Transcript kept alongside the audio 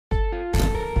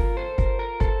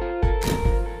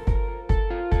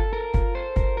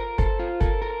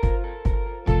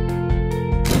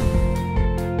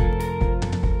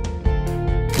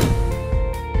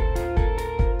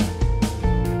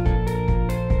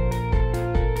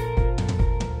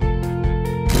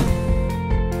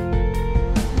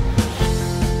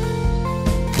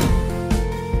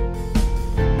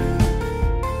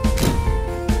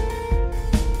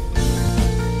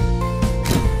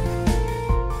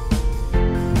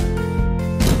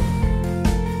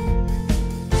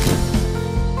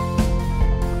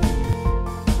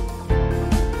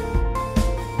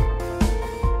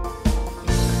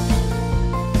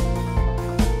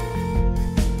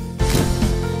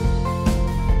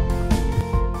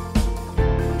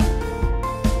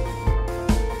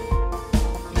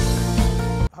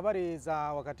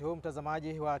za wakati huu,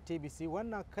 mtazamaji wa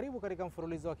TBC1, karibu katika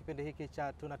mfululizo wa kipindi hiki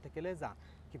cha Tunatekeleza,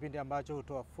 kipindi ambacho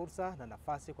hutoa fursa na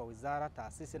nafasi kwa wizara,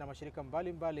 taasisi na mashirika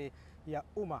mbalimbali ya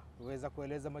umma kuweza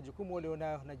kueleza majukumu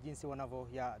walionayo na jinsi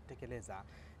wanavyoyatekeleza.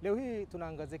 Leo hii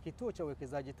tunaangazia Kituo cha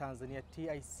Uwekezaji Tanzania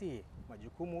TIC,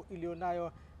 majukumu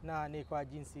ilionayo na ni kwa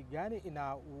jinsi gani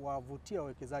inawavutia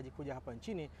wawekezaji kuja hapa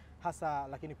nchini hasa,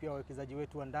 lakini pia wawekezaji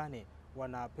wetu wa ndani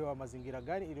wanapewa mazingira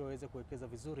gani ili waweze kuwekeza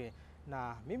vizuri.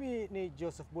 Na mimi ni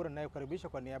Joseph Bora ninayokaribisha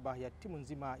kwa niaba ya timu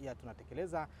nzima ya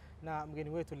Tunatekeleza, na mgeni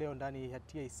wetu leo ndani ya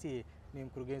TIC ni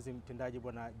Mkurugenzi Mtendaji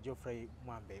Bwana Geofrey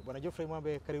Mwambe. Bwana Geofrey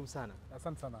Mwambe, karibu sana.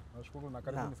 Asante sana. Nashukuru na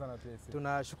karibuni sana TIC.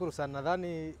 Tunashukuru sana.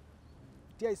 Nadhani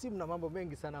TIC mna mambo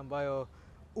mengi sana ambayo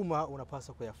umma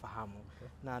unapaswa kuyafahamu.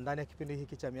 Na ndani ya kipindi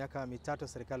hiki cha miaka mitatu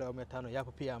serikali ya awamu ya 5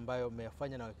 yapo pia ambayo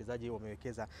mmeyafanya na wawekezaji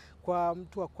wamewekeza. Kwa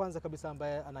mtu wa kwanza kabisa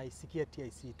ambaye anaisikia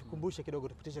TIC, tukumbushe kidogo,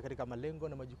 tupitishe katika malengo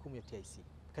na majukumu ya TIC.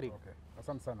 Karibu.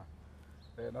 Asante sana.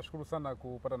 Nashukuru sana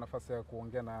kupata nafasi ya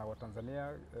kuongea na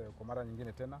Watanzania kwa mara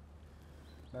nyingine tena.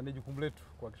 Na ni jukumu letu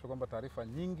kuhakikisha kwamba taarifa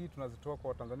nyingi tunazitoa kwa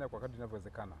Watanzania kwa kadri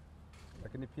inavyowezekana.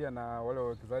 Lakini pia na wale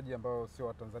wawekezaji ambao sio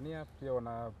wa Tanzania pia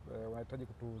wanahitaji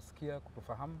kutusikia,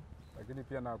 kutufahamu, lakini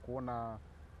pia na kuona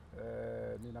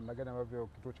ni namna gani ambavyo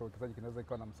kituo cha uwekezaji kinaweza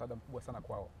ikawa na msaada mkubwa sana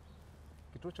kwao.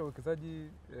 Kituo cha uwekezaji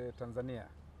Tanzania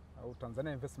au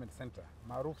Tanzania Investment Center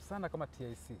maarufu sana kama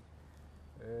TIC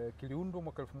kiliundwa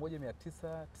mwaka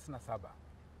 1997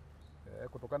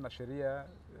 kutokana na sheria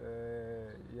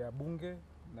ya bunge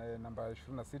namba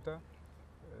 26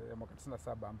 ya mwaka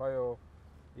 97 ambayo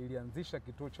ilianzisha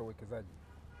kituo cha uwekezaji.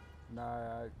 Na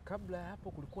kabla ya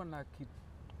hapo kulikuwa na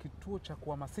kituo cha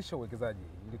kuhamasisha uwekezaji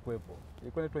ilikuwa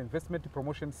inaitwa Investment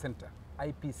Promotion Center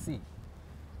IPC.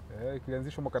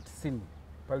 Kilianzishwa mwaka 90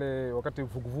 pale wakati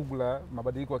vuguvugu la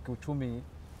mabadiliko ya kiuchumi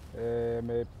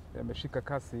yameshika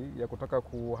kasi ya kutaka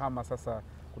kuhama sasa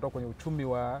kutoka kwenye uchumi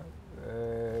wa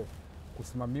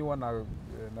kusimamiwa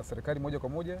na serikali moja kwa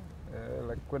moja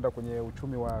kwenda kwenye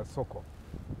uchumi wa soko.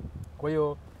 Kwa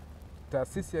hiyo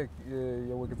taasisi ya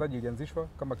uwekezaji ilianzishwa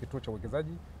kama kituo cha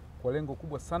uwekezaji kwa lengo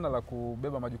kubwa sana la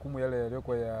kubeba majukumu yale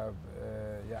yaliyokuwa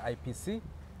ya IPC,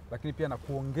 lakini pia na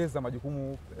kuongeza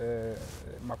majukumu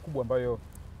makubwa ambayo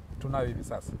tunayo hivi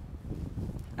sasa.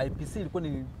 IPC ilikuwa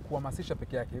ni kuhamasisha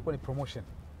peke yake, ilikuwa ni promotion.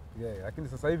 Lakini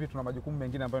sasa hivi tuna majukumu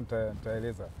mengine ambayo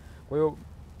nitaeleza. Kwa hiyo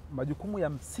majukumu ya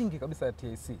msingi kabisa ya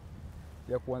TIC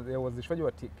ya uanzishwaji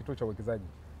wa kituo cha uwekezaji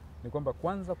ni kwamba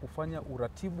kwanza kufanya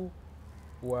uratibu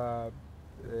wa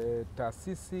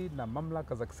taasisi na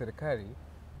mamlaka za kiserikali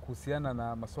kuhusiana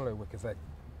na masuala ya uwekezaji.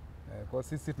 Kwa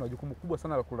sisi tuna jukumu kubwa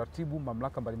sana la kuratibu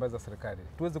mamlaka mbalimbali za serikali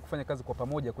tuweze kufanya kazi kwa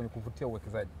pamoja kwenye kuvutia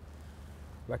uwekezaji.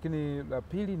 Lakini la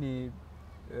pili ni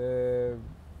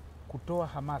kutoa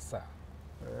hamasa,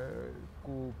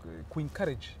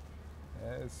 ku-encourage,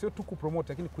 sio tu kupromote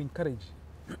lakini ku-encourage,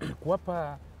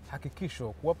 kuwapa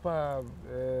hakikisho, kuwapa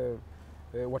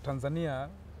Watanzania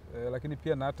lakini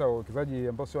pia na hata wawekezaji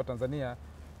ambao sio wa Tanzania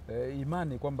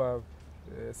imani kwamba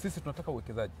sisi tunataka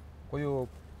uwekezaji. Kwa hiyo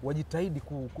wajitahidi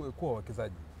kuwa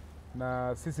wawekezaji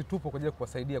na sisi tupo kwa ajili ya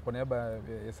kuwasaidia kwa niaba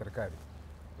ya serikali.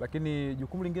 Lakini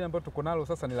jukumu lingine ambalo tuko nalo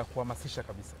sasa ni la kuhamasisha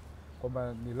kabisa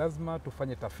kwamba ni lazima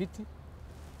tufanye tafiti,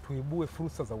 tuibue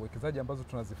fursa za uwekezaji ambazo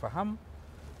tunazifahamu,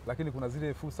 lakini kuna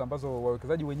zile fursa ambazo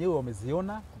wawekezaji wenyewe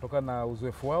wameziona kutokana na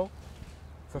uzoefu wao.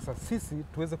 Sasa sisi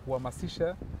tuweze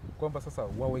kuhamasisha kwamba sasa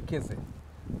wawekeze.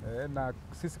 Na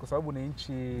sisi kwa sababu ni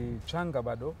nchi changa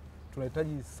bado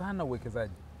tunahitaji sana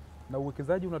uwekezaji. Na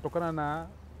uwekezaji unatokana na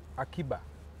akiba.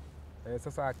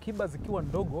 Sasa akiba zikiwa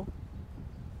ndogo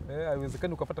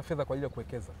haiwezekani ukapata fedha kwa ajili ya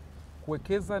kuwekeza.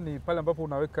 Kuwekeza ni pale ambapo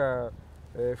unaweka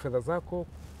fedha zako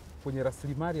kwenye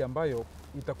rasilimali ambayo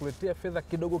itakuletea fedha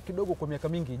kidogo kidogo kwa miaka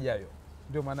mingi ijayo.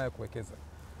 Ndio maana ya kuwekeza.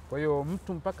 Kwa hiyo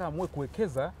mtu mpaka amue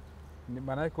kuwekeza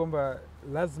maana yake kwamba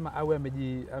lazima awe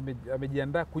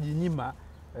amejiandaa kujinyima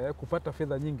kupata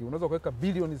fedha nyingi. Unaweza kuweka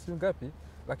bilioni si ngapi,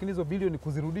 lakini hizo bilioni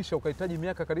kuzirudisha ukahitaji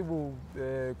miaka karibu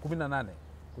 18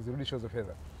 kuzirudisha hizo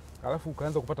fedha. Alafu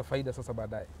ukaanza kupata faida sasa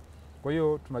baadaye. Kwa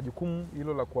hiyo tuna jukumu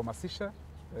hilo la kuhamasisha,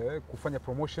 kufanya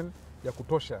promotion ya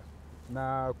kutosha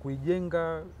na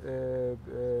kuijenga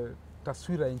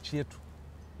taswira ya nchi yetu.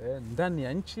 Ndani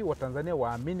ya nchi Watanzania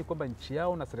waamini kwamba nchi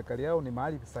yao na serikali yao ni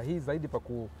mahali sahihi zaidi pa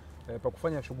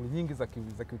kufanya shughuli nyingi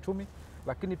za kiuchumi,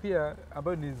 lakini pia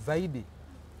ambayo ni zaidi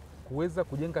kuweza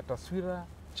kujenga taswira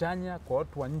chanya kwa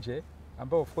watu wa nje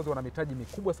ambao of course wana mitaji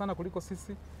mikubwa sana kuliko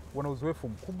sisi, wana uzoefu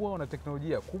mkubwa, wana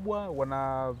teknolojia kubwa,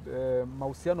 wana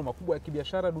mahusiano makubwa ya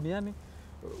kibiashara duniani.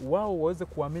 Wao waweze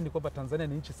kuamini kwamba Tanzania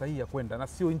ni nchi sahihi ya kwenda na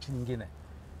sio nchi nyingine.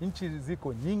 Nchi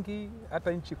ziko nyingi,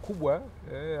 hata nchi kubwa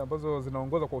ambazo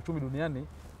zinaongoza kwa uchumi duniani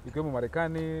ikiwemo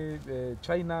Marekani,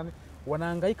 China,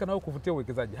 wanahangaika nao kuvutia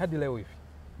uwekezaji hadi leo hivi,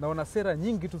 na wana sera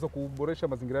nyingi tu za kuboresha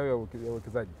mazingira yao ya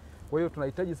uwekezaji. Kwa hiyo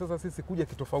tunahitaji sasa sisi kuja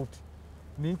kitofauti.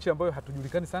 Ni nchi ambayo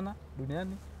hatujulikani sana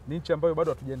duniani, ni nchi ambayo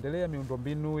bado hatujaendelea,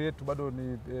 miundombinu yetu bado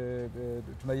ni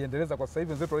tunaiendeleza kwa sasa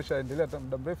hivi, wenzetu walishaendelea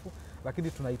muda mrefu,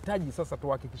 lakini tunahitaji sasa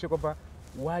tuhakikishe kwamba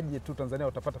waje tu Tanzania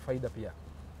watapata faida pia.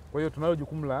 Kwa hiyo tunalo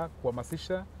jukumu la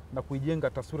kuhamasisha na kuijenga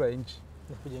taswira ya nchi.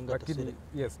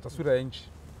 Taswira ya nchi,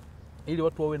 ili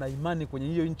watu wawe na imani kwenye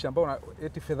hiyo nchi ambao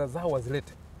eti fedha zao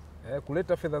wazilete.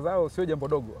 Kuleta fedha zao sio jambo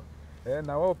dogo.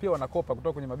 Na wao pia wanakopa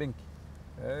kutoka kwenye mabenki.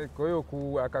 Kwa hiyo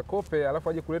akakope alafu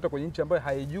aje kuleta kwenye nchi ambayo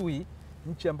haijui,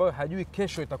 nchi ambayo hajui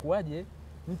kesho itakuwaje,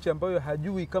 nchi ambayo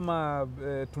hajui kama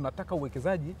tunataka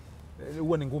uwekezaji,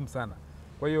 huwa ni ngumu sana.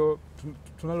 Kwa hiyo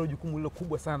tunalo jukumu hilo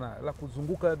kubwa sana la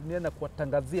kuzunguka duniani na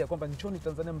kuwatangazia kwamba njoni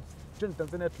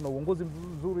Tanzania tuna uongozi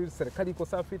mzuri, serikali iko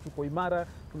safi, tuko imara,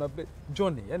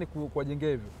 njoni, yani kuwajengea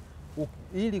hivyo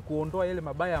ili kuondoa yale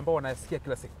mabaya ambao wanayasikia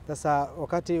kila siku. Sasa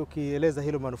wakati ukieleza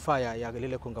hilo manufaa ya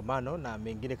lile kongamano na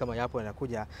mengine kama yapo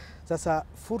yanakuja, sasa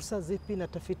fursa zipi na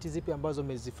tafiti zipi ambazo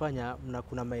mmezifanya, na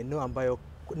kuna maeneo ambayo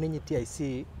ninyi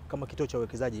TIC kama kituo cha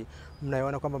uwekezaji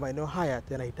mnayoona kwamba maeneo haya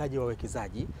yanahitaji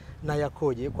wawekezaji, na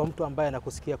yakoje kwa mtu ambaye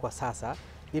anakusikia kwa sasa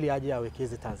ili aje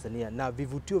awekeze Tanzania, na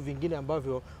vivutio vingine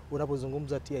ambavyo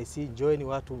unapozungumza TIC njoeni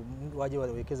watu waje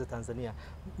wawekeze Tanzania,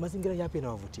 mazingira yapi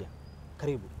yanawavutia?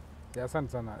 Karibu.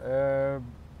 Asante sana.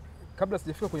 Kabla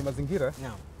sijafika kwenye mazingira,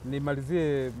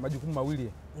 nimalizie majukumu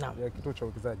mawili ya kituo cha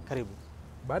uwekezaji. Karibu.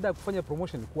 Baada ya kufanya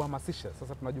promotion, kuhamasisha,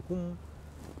 sasa tuna jukumu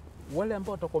wale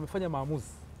ambao watakuwa wamefanya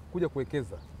maamuzi kuja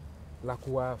kuwekeza la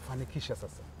kuwafanikisha,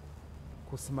 sasa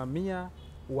kusimamia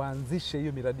waanzishe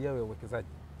hiyo miradi yao ya uwekezaji.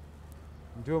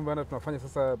 Ndio maana tunafanya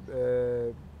sasa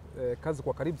kazi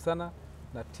kwa karibu sana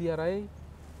na TRA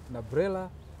na BRELA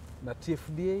na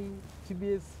TFDA,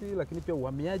 TBS, lakini pia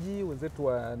uhamiaji, wenzetu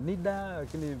wa NIDA,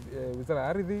 lakini Wizara ya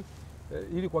Ardhi,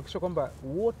 ili kuhakikisha kwamba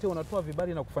wote wanatoa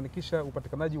vibali na kufanikisha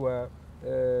upatikanaji wa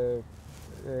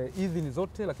idhini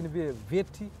zote, lakini vile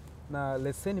vyeti na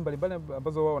leseni mbalimbali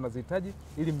ambazo wao wanazihitaji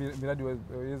ili miradi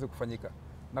iweze kufanyika.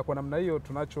 Na kwa namna hiyo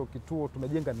tunacho kituo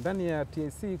tumejenga ndani ya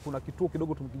TIC. Kuna kituo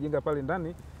kidogo tumekijenga pale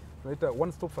ndani, tunaita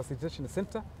One Stop Facilitation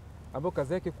Center, ambayo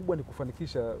kazi yake kubwa ni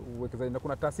kufanikisha uwekezaji. Na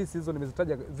kuna taasisi hizo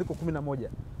nimezitaja, ziko 11,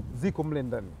 ziko mle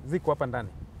ndani, ziko hapa ndani.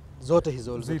 Zote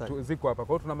hizo ziko hapa.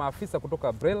 Kwa hiyo tuna maafisa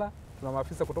kutoka BRELA, tuna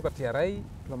maafisa kutoka TRA,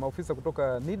 tuna maafisa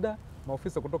kutoka NIDA,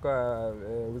 maafisa kutoka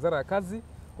Wizara ya Kazi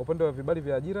kwa upande wa vibali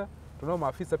vya ajira, tunao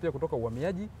maafisa pia kutoka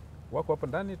uhamiaji wako hapa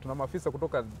ndani, tuna maafisa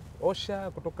kutoka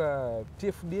OSHA, kutoka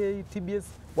TFDA, TBS,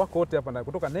 wako wote hapa ndani,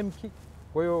 kutoka NEMKI.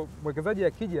 Kwa hiyo mwekezaji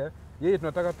akija, yeye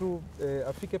tunataka tu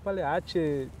afike pale,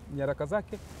 aache nyaraka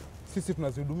zake, sisi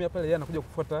tunazihudumia pale, yeye anakuja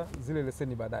kufuata zile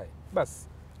leseni baadaye. Basi.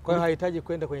 Kwa hiyo hahitaji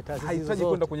kwenda kwenye taasisi hizo zote. Hahitaji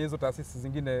kwenda kwenye hizo taasisi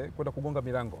zingine kwenda kugonga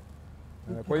milango.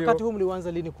 Kwa hiyo wakati huu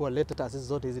mlianza lini kuwaleta taasisi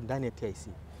zote hizi ndani ya TIC?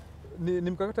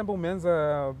 Ni mkakati ambao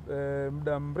umeanza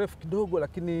muda mrefu kidogo,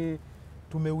 lakini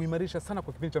tumeuimarisha sana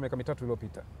kwa kipindi cha miaka 3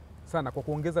 iliyopita. Sana kwa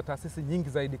kuongeza taasisi nyingi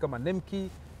zaidi kama NEMKI,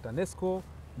 TANESCO,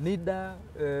 NIDA,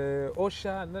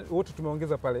 OSHA, wote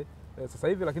tumeongeza pale sasa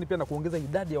hivi, lakini pia na kuongeza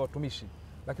idadi ya watumishi,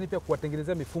 lakini pia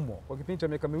kuwatengenezea mifumo. Kwa kipindi cha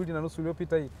miaka 2.5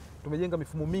 iliyopita hii tumejenga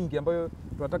mifumo mingi ambayo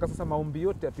tunataka sasa maombi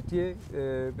yote yapitie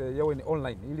yawe ni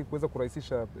online ili kuweza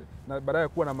kurahisisha na baadaye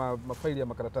kuwa na mafaili ya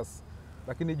makaratasi.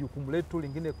 Lakini jukumu letu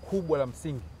lingine kubwa la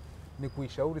msingi ni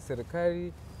kuishauri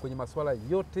serikali kwenye masuala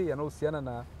yote yanayohusiana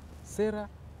na sera,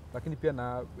 lakini pia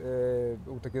na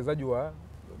utekelezaji wa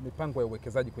mipango ya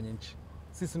uwekezaji kwenye nchi.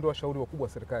 Sisi ndio washauri wakubwa wa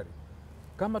serikali.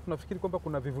 Kama tunafikiri kwamba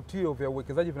kuna vivutio vya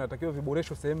uwekezaji vinatakiwa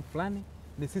viboreshwe sehemu fulani,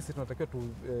 ni sisi tunatakiwa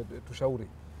tushauri.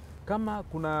 Kama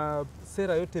kuna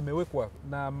sera yote imewekwa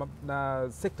na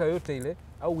sekta yote ile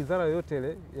au wizara yote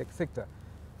ile ya kisekta,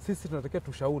 sisi tunatakiwa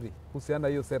tushauri kuhusiana na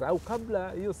hiyo sera, au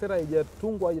kabla hiyo sera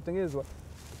haijatungwa, haijatengenezwa,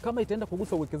 kama itaenda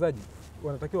kugusa uwekezaji,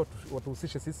 wanatakiwa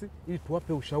watuhusishe sisi ili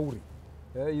tuwape ushauri.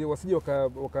 Wasije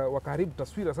wakaharibu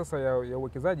taswira sasa ya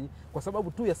uwekezaji kwa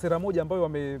sababu tu ya sera moja ambayo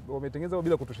wametengeneza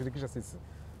bila kutushirikisha sisi,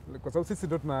 kwa sababu sisi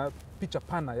ndio tuna picha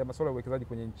pana ya masuala ya uwekezaji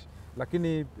kwenye nchi.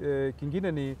 Lakini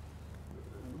kingine ni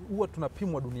huwa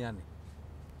tunapimwa duniani.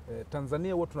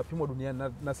 Tanzania huwa tunapimwa duniani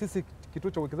na sisi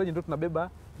kituo cha uwekezaji ndio tunabeba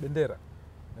bendera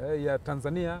ya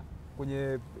Tanzania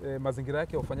kwenye mazingira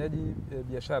yake ya ufanyaji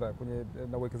biashara kwenye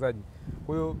na uwekezaji.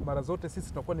 Kwa hiyo mara zote sisi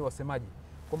tunakuwa ni wasemaji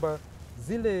kwamba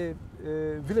vile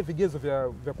vigezo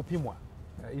vya kupimwa,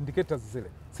 indicators zile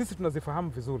sisi tunazifahamu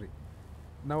vizuri,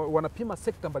 na wanapima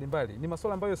sekta mbalimbali. Ni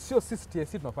masuala ambayo sio sisi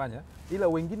TIC tunafanya, ila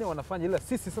wengine wanafanya, ila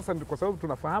sisi sasa kwa sababu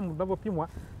tunafahamu tunavyopimwa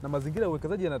na mazingira ya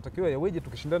uwekezaji yanatakiwa yaweje,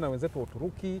 tukishindana na wenzetu wa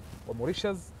Uturuki, wa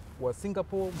Mauritius, wa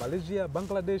Singapore, Malaysia,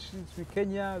 Bangladesh,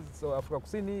 Kenya, Afrika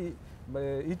Kusini,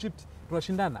 Egypt,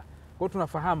 tunashindana. Kwa hiyo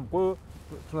tunafahamu. Kwa hiyo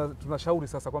tunashauri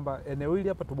sasa kwamba eneo hili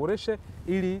hapa tuboreshe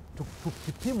ili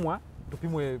tukipimwe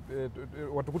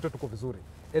watukute tuko vizuri.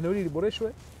 Eneo hili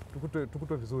liboreshwe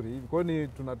tukutwe vizuri. Kwa hiyo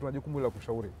tuna jukumu la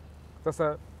kushauri.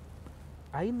 Sasa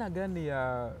aina gani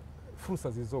ya fursa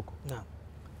zilizoko? Naam.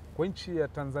 Kwa nchi ya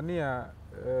Tanzania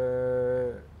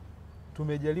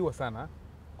tumejaliwa sana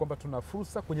kwamba tuna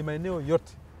fursa kwenye maeneo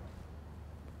yote.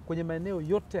 Kwenye maeneo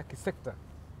yote ya kisekta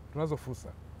tunazo fursa.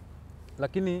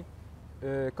 Lakini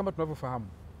kama tunavyofahamu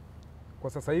kwa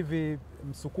sasa hivi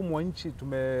msukumo wa nchi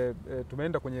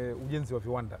tumeenda kwenye ujenzi wa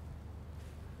viwanda.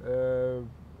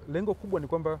 Lengo kubwa ni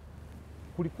kwamba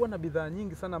kulikuwa na bidhaa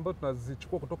nyingi sana ambazo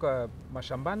tunazichukua kutoka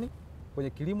mashambani kwenye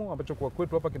kilimo, ambacho kwa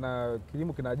kwetu hapa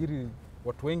kilimo kinaajiri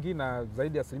watu wengi, na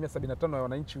zaidi ya 75% ya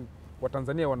wananchi wa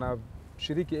Tanzania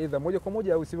wanashiriki aidha moja kwa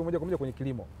moja au sivyo moja kwa moja kwenye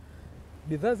kilimo.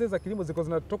 Bidhaa zile za kilimo ziko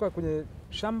zinatoka kwenye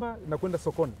shamba na kwenda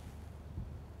sokoni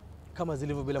kama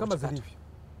zilivyo bila kuchakata.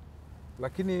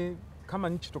 Lakini kama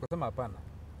nchi tukasema hapana,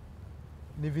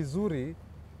 ni vizuri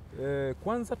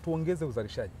kwanza tuongeze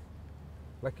uzalishaji,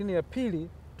 lakini ya pili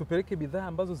tupeleke bidhaa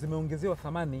ambazo zimeongezewa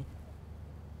thamani,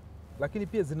 lakini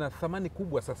pia zina thamani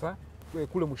kubwa sasa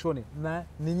kule mwishoni na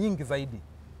ni nyingi zaidi,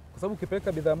 kwa sababu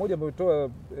ukipeleka bidhaa moja ambayo umetoa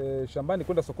shambani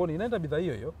kwenda sokoni inaenda bidhaa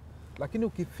hiyo hiyo, lakini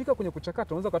ukifika kwenye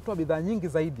kuchakata unaweza kutoa bidhaa nyingi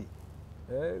zaidi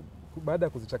baada ya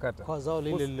kuzichakata kwa zao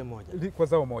lile moja. Kwa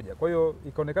zao moja. Kwa hiyo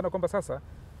ikaonekana kwamba sasa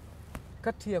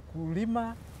kati ya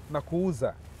kulima na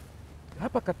kuuza,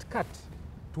 hapa katikati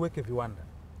tuweke viwanda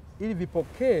ili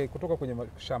vipokee kutoka kwenye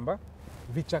shamba,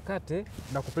 vichakate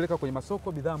na kupeleka kwenye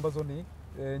masoko bidhaa ambazo ni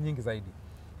nyingi zaidi.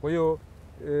 Kwa hiyo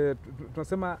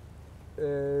tunasema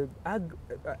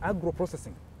agro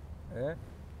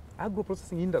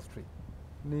processing industry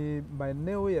ni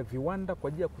maeneo ya viwanda kwa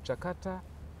ajili ya kuchakata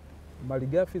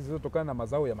malighafi zilizotokana na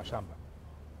mazao ya mashamba,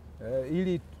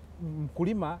 ili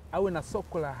mkulima awe na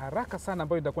soko la haraka sana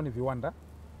ambayo itakuwa ni viwanda,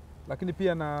 lakini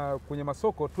pia na kwenye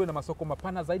masoko tuwe na masoko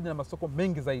mapana zaidi na masoko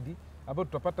mengi zaidi ambayo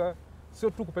tutapata sio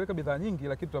tu kupeleka bidhaa nyingi,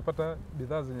 lakini tutapata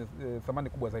bidhaa zenye thamani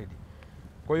kubwa zaidi.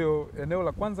 Kwa hiyo eneo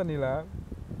la kwanza ni la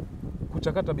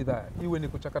kuchakata bidhaa, iwe ni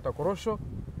kuchakata korosho,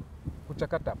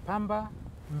 kuchakata pamba,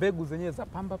 mbegu zenyewe za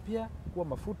pamba pia kuwa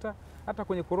mafuta. Hata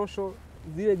kwenye korosho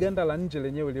zile ganda la nje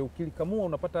lenyewe ile ukilikamua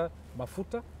unapata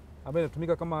mafuta ambayo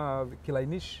inatumika kama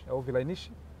kilainishi au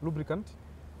vilainishi, lubricant,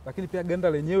 lakini pia ganda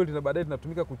lenyewe lina baadaye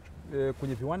linatumika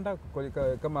kwenye viwanda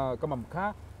kama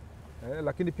mkaa,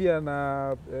 lakini pia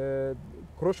na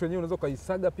korosho yenyewe unaweza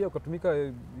ukaisaga pia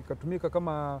ikatumika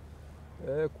kama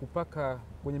kupaka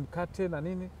kwenye mkate na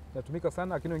nini, inatumika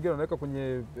sana, lakini wengine wanaweka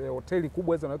kwenye hoteli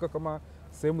kubwa hizo, wanaweka kama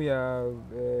sehemu ya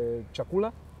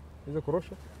chakula hizo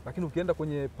korosho. Lakini ukienda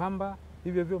kwenye pamba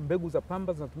hivyo hivyo, mbegu za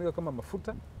pamba zinatumika kama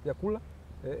mafuta ya kula,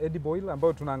 edible oil,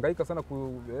 ambayo tunahangaika sana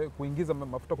kuingiza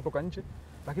mafuta kutoka nje.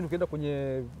 Lakini ukienda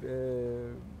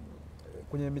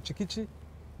kwenye michikichi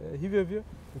hivyo hivyo,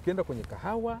 ukienda kwenye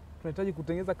kahawa, tunahitaji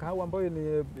kutengeneza kahawa ambayo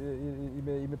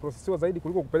imeprosesiwa zaidi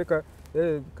kuliko kupeleka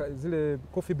zile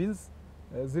coffee beans,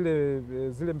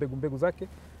 zile mbegu zake.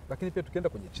 Lakini pia tukienda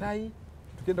kwenye chai,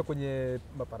 tukienda kwenye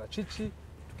maparachichi,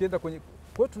 tukienda kwenye,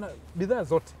 kwa hiyo tuna bidhaa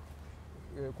zote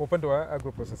kwa upande wa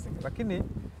agro processing. Lakini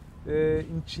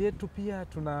nchi yetu pia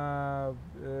tuna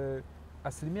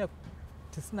 94%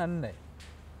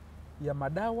 ya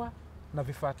madawa na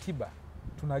vifaa tiba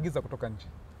tunaagiza kutoka nje.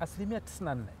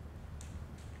 94%.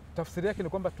 Tafsiri yake ni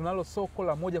kwamba tunalo soko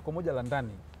la moja kwa moja la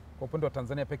ndani kwa upande wa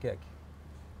Tanzania peke yake,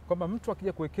 kwamba mtu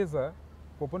akija kuwekeza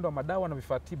kwa upande wa madawa na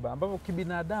vifaa tiba ambavyo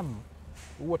kibinadamu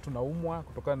huwa tunaumwa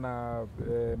kutokana na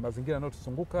mazingira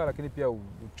yanayotuzunguka, lakini pia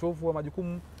uchovu wa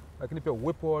majukumu, lakini pia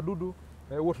uwepo wa wadudu,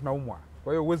 huwa tunaumwa.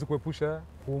 Kwa hiyo huwezi kuepusha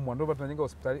kuumwa, ndio tunajenga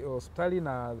hospitali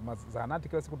na zahanati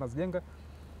kila siku tunazijenga.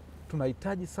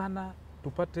 Tunahitaji sana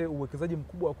tupate uwekezaji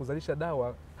mkubwa wa kuzalisha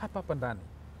dawa hapa ndani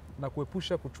na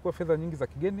kuepusha kuchukua fedha nyingi za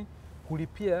kigeni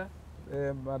kulipia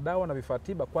madawa na vifaa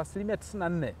tiba kwa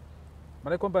 94%.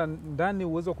 Maana kwamba ndani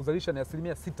uwezo wa kuzalisha ni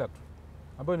 6% tu,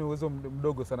 ambayo ni uwezo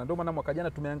mdogo sana. Ndio maana mwaka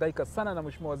jana tumehangaika sana na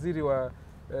Mheshimiwa Waziri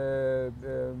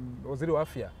wa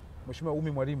Afya, Mheshimiwa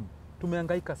Mwalimu.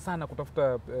 Tumehangaika sana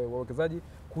kutafuta wawekezaji,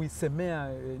 kuisemea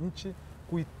nchi,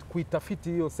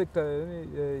 kuitafiti hiyo sekta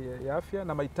ya afya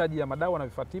na mahitaji ya madawa na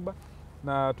vifaa tiba.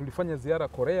 Na tulifanya ziara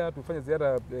Korea, tulifanya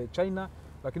ziara China,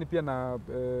 lakini pia na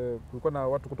kulikuwa na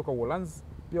watu kutoka Uholanzi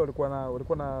pia walikuwa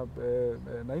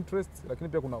na interest, lakini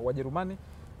pia kuna Wajerumani.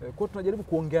 Kwa hiyo tunajaribu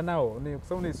kuongea nao, kwa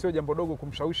sababu sio jambo dogo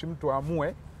kumshawishi mtu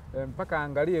aamue, mpaka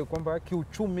aangalie kwamba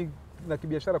kiuchumi na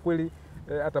kibiashara kweli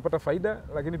atapata faida,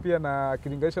 lakini pia na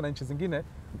akilinganisha na nchi zingine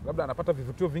labda anapata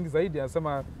vivutio vingi zaidi,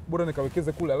 anasema bora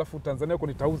nikawekeze kule alafu Tanzania huko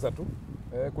nitauza tu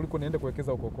kuliko niende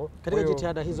kuwekeza huko. Katika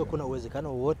jitihada hizo kuna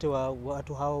uwezekano wote wa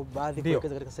watu hao baadhi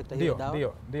kuwekeza katika sekta hii ya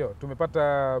dawa? Ndio.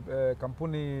 Tumepata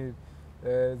kampuni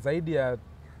zaidi ya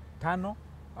 5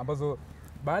 ambazo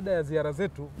baada ya ziara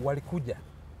zetu walikuja.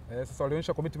 Sasa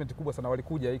walionyesha commitment kubwa sana,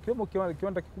 walikuja ikiwemo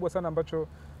kiwanda kikubwa sana ambacho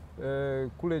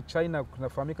kule China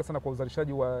kunafahamika sana kwa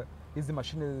uzalishaji wa hizi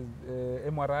mashine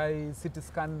MRI, CT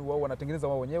scan, wao wanatengeneza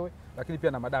wao wenyewe, lakini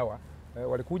pia na madawa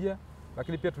walikuja.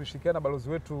 Lakini pia tulishirikiana na balozi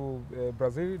wetu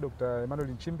Brazil, Dr. Emmanuel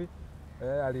Nchimbi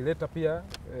alileta pia,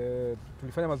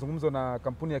 tulifanya mazungumzo na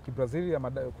kampuni ya Kibrazil ya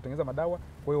kutengeneza madawa,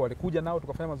 kwa hiyo walikuja nao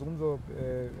tukafanya mazungumzo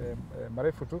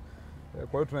marefu tu.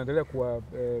 Kwa hiyo tunaendelea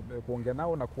kuongea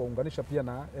nao na kuwaunganisha pia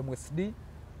na MSD.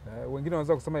 Wengine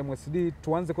wanaweza kusema MSD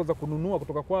tuanze kwanza kununua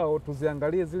kutoka kwao,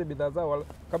 tuziangalie zile bidhaa zao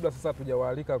kabla sasa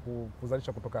hatujawaalika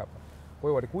kuzalisha kutoka hapa. Kwa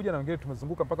hiyo walikuja na wengine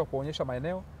tumezunguka mpaka kuwaonyesha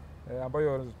maeneo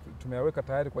ambayo tumeyaweka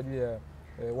tayari kwa ajili ya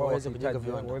wao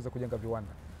waweze kujenga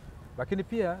viwanda. Lakini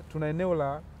pia tuna eneo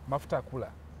la mafuta ya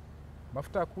kula.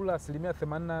 Mafuta ya kula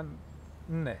 84%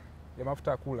 ya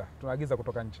mafuta ya kula tunaagiza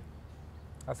kutoka nje.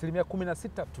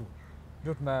 16% tu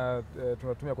ndio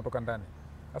tunatumia kutoka ndani.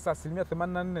 Sasa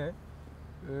 84%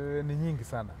 ni nyingi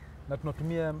sana, na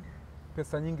tunatumia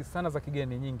pesa nyingi sana za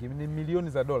kigeni, nyingi ni milioni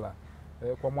za dola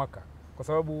kwa mwaka, kwa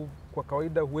sababu kwa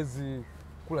kawaida huwezi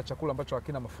kula chakula ambacho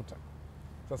hakina mafuta.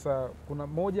 Sasa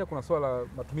kuna swala la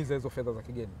matumizi ya hizo fedha za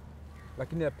kigeni,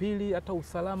 lakini ya pili hata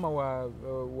usalama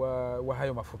wa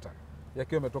hayo mafuta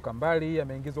yakiwa yametoka mbali,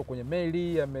 yameingizwa kwenye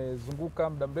meli, yamezunguka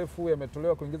muda mrefu,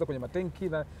 yametolewa kuingizwa kwenye matenki,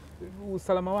 na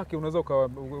usalama wake unaweza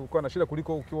ukawa na shida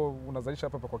kuliko ukiwa unazalisha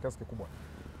hapa kwa kiasi kikubwa.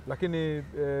 Lakini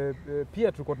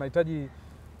pia tulikuwa tunahitaji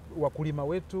wakulima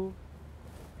wetu,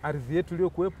 ardhi yetu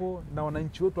iliyokuwepo na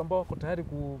wananchi wetu ambao wako tayari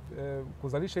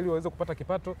kuzalisha ili waweze kupata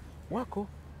kipato wako.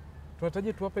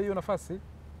 Tunahitaji tuwape hiyo nafasi,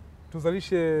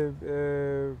 tuzalishe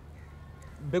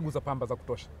mbegu za pamba za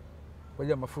kutosha kwa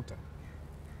ajili ya mafuta.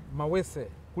 Mawese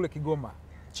kule Kigoma,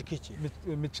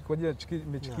 michikichi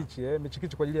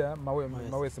kwa ajili ya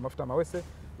mawese, mafuta mawese.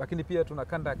 Lakini pia tuna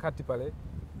kanda ya kati pale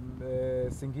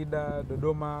Singida,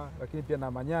 Dodoma, lakini pia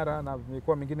na Manyara na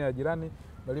mikoa mingine ya jirani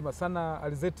nalima sana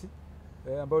alizeti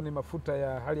ambayo ni mafuta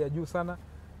ya hali ya juu sana.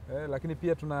 Lakini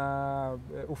pia tuna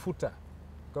ufuta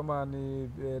kama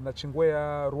ni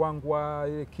Nachingwea, Ruangwa,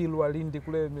 Kilwa, Lindi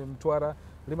kule Mtwara,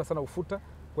 lima sana ufuta.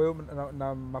 Kwa hiyo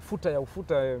na mafuta ya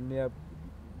ufuta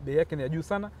bei yake ni ya juu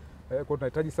sana, kwa hiyo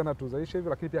tunahitaji sana tuzalishe hivyo.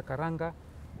 Lakini pia karanga,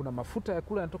 kuna mafuta ya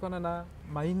kula yanatokana na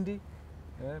mahindi,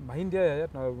 mahindi haya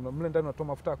mle ndani unatoa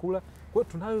mafuta ya kula. Kwa hiyo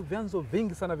tunayo vyanzo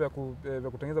vingi sana vya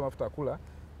kutengeneza mafuta ya kula.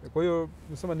 Kwa hiyo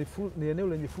nisema ni eneo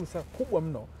lenye fursa kubwa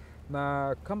mno,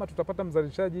 na kama tutapata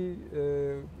mzalishaji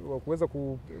wa kuweza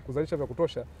kuzalisha vya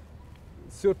kutosha,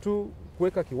 sio tu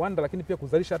kuweka kiwanda, lakini pia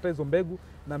kuzalisha hata hizo mbegu,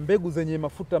 na mbegu zenye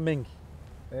mafuta mengi,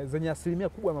 zenye asilimia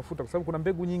kubwa ya mafuta, kwa sababu kuna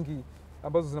mbegu nyingi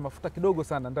ambazo zina mafuta kidogo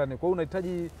sana ndani. Kwa hiyo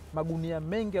unahitaji magunia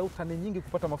mengi au tani nyingi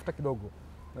kupata mafuta kidogo,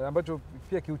 ambacho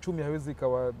pia kiuchumi hawezi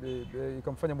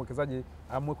ikamfanya mwekezaji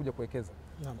aamue kuja kuwekeza.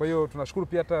 Kwa hiyo tunashukuru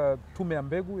pia hata Tume ya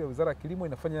Mbegu ya Wizara ya Kilimo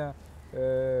inafanya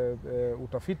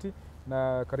utafiti,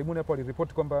 na karibuni hapo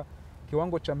waliripoti kwamba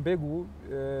kiwango cha mbegu,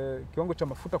 kiwango cha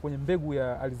mafuta kwenye mbegu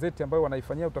ya alizeti ambayo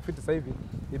wanaifanyia utafiti sasa hivi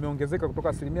imeongezeka kutoka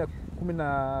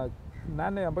 18%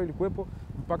 ambayo ilikuwepo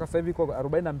mpaka sasa hivi kwa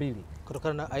 42,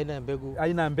 kutokana na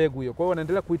aina ya mbegu hiyo. Kwa hiyo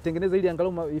wanaendelea kuitengeneza ili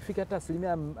angalau ifike hata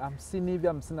 50% hivi,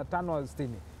 55 au 60.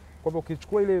 Kwa hivyo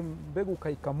ukichukua ile mbegu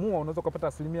ukaikamua unaweza kupata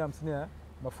 50% ya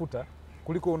mafuta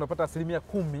kuliko unapata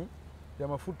 10% ya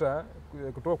mafuta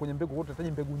kutoka kwenye mbegu. Kwa hiyo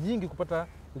unahitaji mbegu nyingi kupata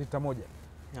lita moja.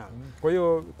 Kwa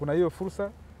hiyo kuna hiyo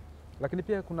fursa, lakini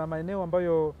pia kuna maeneo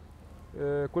ambayo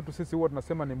kwetu sisi huwa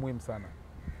tunasema ni muhimu sana.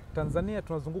 Tanzania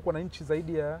tunazungukwa na nchi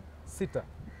zaidi ya 6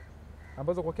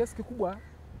 ambazo kwa kiasi kikubwa,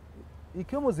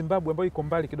 ikiwemo Zimbabwe ambayo iko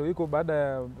mbali kidogo, iko baada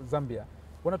ya Zambia,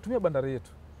 wanatumia bandari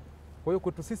yetu. Kwa hiyo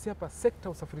kwetu sisi hapa sekta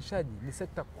usafirishaji ni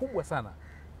sekta kubwa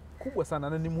sana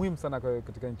na ni muhimu sana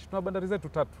katika nchi. Tuna bandari zetu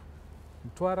 3,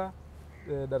 Mtwara,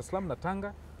 Dar es Salaam na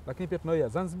Tanga, lakini pia tunayo ya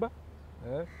Zanzibar.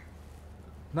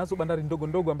 Nazo bandari ndogo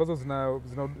ndogo ambazo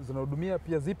zinahudumia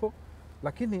pia zipo,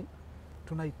 lakini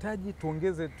tunahitaji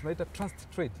tuongeze, tunaita transit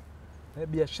trade,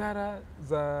 biashara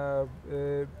za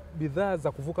bidhaa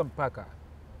za kuvuka mpaka.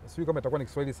 Sijui kama itakuwa ni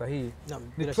Kiswahili sahihi.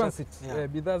 Ni transit,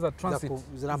 bidhaa za transit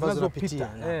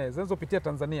zinazopitia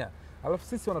Tanzania, alafu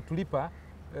sisi wanatulipa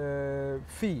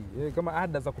fee kama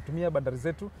ada za kutumia bandari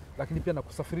zetu, lakini pia na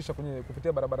kusafirisha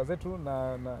kupitia barabara zetu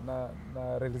na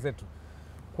reli zetu.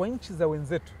 Kwa nchi za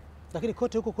wenzetu Lakini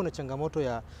kote huko kuna changamoto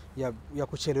ya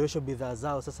kucheleweshwa bidhaa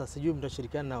zao. Sasa sijui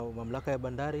mtashirikiana na mamlaka ya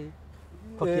bandari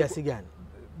kwa kiasi gani?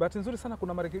 Bahati nzuri sana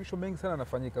kuna marekebisho mengi sana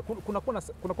yanafanyika.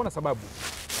 Kuna sababu.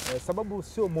 Sababu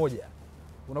sio moja.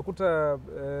 Unakuta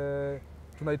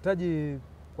tunahitaji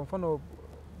kwa mfano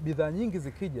bidhaa nyingi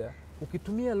zikija,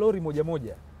 ukitumia lori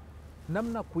moja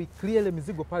namna kuiclear ile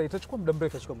mizigo pale itachukua muda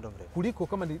mrefu kuliko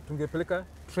kama tungepeleka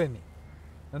treni.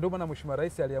 Na ndio maana Mheshimiwa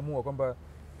Rais aliamua kwamba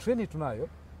treni tunayo,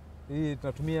 hii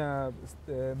tunatumia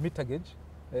meter gauge,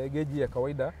 geji ya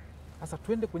kawaida. Sasa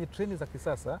twende kwenye treni za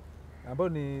kisasa ambayo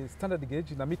ni standard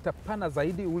gauge na mita pana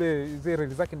zaidi, zile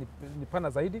reli zake ni pana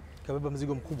zaidi, kabeba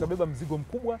mzigo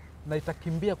mkubwa na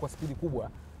itakimbia kwa spidi kubwa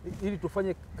ili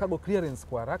tufanye cargo clearance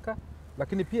kwa haraka.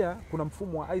 Lakini pia kuna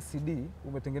mfumo wa ICD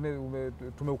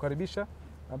tumeukaribisha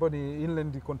ambao ni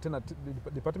Inland Container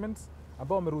Departments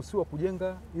ambao wameruhusiwa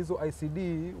kujenga hizo ICD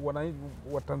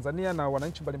wa Tanzania na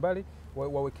wananchi mbalimbali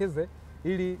wawekeze,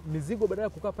 ili mizigo badala ya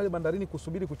kukaa pale bandarini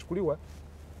kusubiri kuchukuliwa,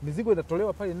 mizigo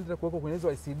inatolewa pale inaenda kuwekwa kwenye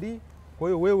hizo ICD. Kwa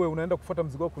hiyo wewe unaenda kufuata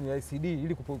mzigo wako kwenye ICD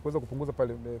ili kuweza kupunguza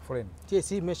pale foleni.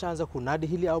 TIC imeshaanza kunadi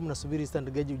hili au mnasubiri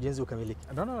standard gauge ujenzi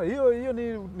ukamilike? No, hiyo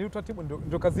ni utaratibu,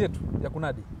 ndio kazi yetu ya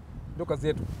kunadi. Ndio kazi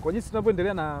yetu. Kwa jinsi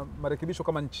tunavyoendelea na marekebisho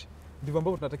kama nchi, ndivyo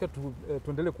ambavyo tunatakiwa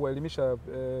tuendelee kuwaelimisha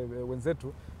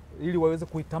wenzetu ili waweze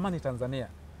kuitamani Tanzania.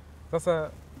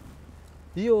 Sasa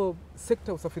hiyo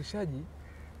sekta ya usafirishaji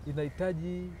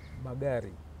inahitaji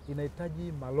magari,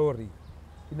 inahitaji malori,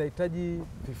 inahitaji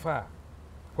vifaa.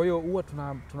 Kwa hiyo huwa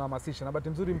tunahamasisha, na bahati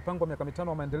nzuri mpango wa miaka 5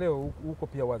 wa maendeleo huko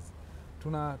pia wazi.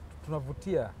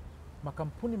 Tunavutia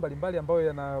makampuni mbalimbali ambayo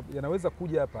yanaweza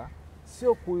kuja hapa,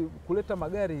 sio kuleta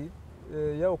magari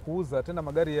yao kuuza tena,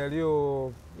 magari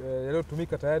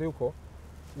yaliyotumika tayari huko,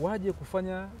 waje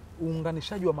kufanya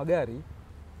uunganishaji wa magari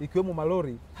ikiwemo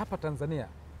malori hapa Tanzania,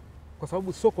 kwa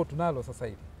sababu soko tunalo sasa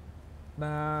hivi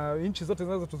na nchi zote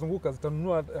zinazotuzunguka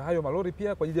zitanunua hayo malori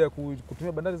pia kwa ajili ya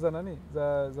kutumia bandari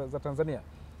za Tanzania.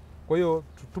 Kwa hiyo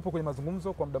tupo kwenye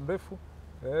mazungumzo kwa muda mrefu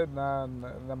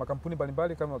na makampuni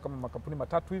mbalimbali kama makampuni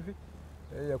 3 hivi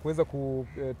ya kuweza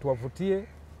tuwavutie,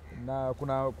 na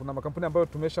kuna makampuni ambayo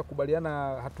tumesha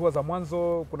kubaliana hatua za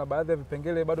mwanzo. Kuna baadhi ya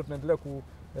vipengele bado tunaendelea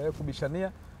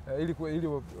kubishania ili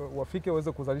wafike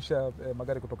waweze kuzalisha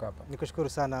magari kutoka hapa. Nikushukuru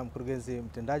sana Mkurugenzi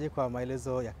Mtendaji kwa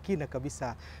maelezo ya kina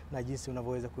kabisa na jinsi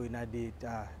unavyoweza kuinadi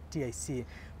TIC.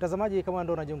 Mtazamaji, kama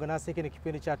ndio unajiunga nasi, hiki ni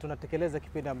kipindi cha Tunatekeleza,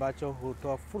 kipindi ambacho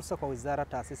hutoa fursa kwa wizara,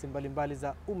 taasisi mbalimbali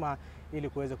za umma ili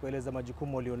kuweza kueleza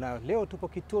majukumu walionayo. Leo tupo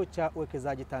Kituo cha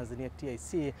Uwekezaji Tanzania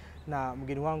TIC na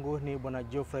mgeni wangu ni Bwana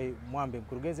Geofrey Mwambe,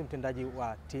 Mkurugenzi Mtendaji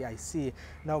wa TIC,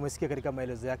 na umesikia katika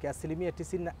maelezo yake asilimia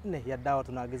 94 ya dawa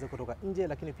tunaagiza kutoka nje,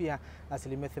 lakini pia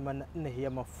asilimia 84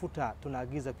 ya mafuta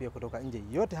tunaagiza pia kutoka nje.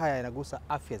 Yote haya yanagusa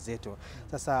afya zetu.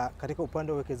 Sasa katika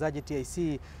upande wa uwekezaji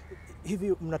TIC,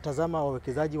 hivi mnatazama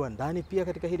wawekezaji wa ndani pia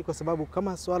katika hili? Kwa sababu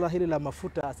kama swala hili la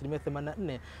mafuta asilimia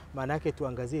 84, maana yake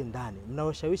tuangazie ndani.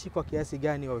 Mnawashawishi kwa kiasi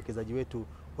gani wawekezaji wetu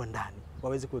wa ndani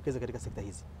waweze kuwekeza katika sekta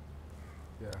hizi?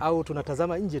 Au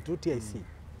tunatazama nje tu TIC?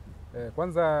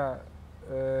 Kwanza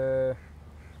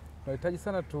tunahitaji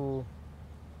sana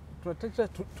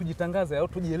tujitangaze au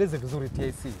tujieleze vizuri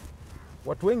TIC.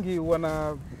 Watu wengi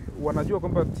wanajua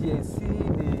kwamba TIC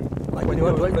ni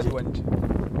wawekezaji wa nje,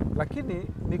 lakini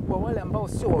ni kwa wale ambao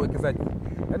sio wawekezaji.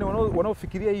 Yaani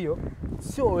wanaofikiria hiyo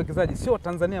sio wawekezaji, sio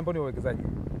Watanzania ambao ni wawekezaji.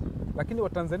 Lakini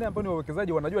Watanzania ambao ni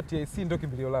wawekezaji wanajua TIC ndio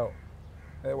kimbilio lao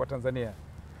wa Tanzania.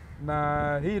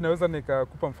 Na hii naweza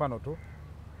nikakupa mfano tu.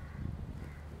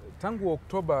 Tangu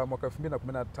Oktoba mwaka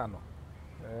 2015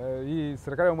 hii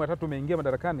serikali ya awamu ya 3 imeingia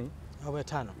madarakani. Awamu ya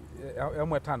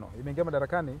 5 imeingia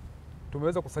madarakani,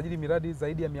 tumeweza kusajili miradi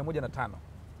zaidi ya 105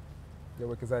 ya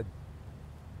uwekezaji.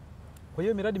 Kwa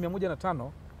hiyo miradi 105,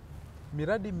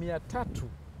 miradi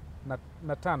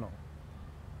 305,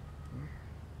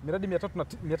 miradi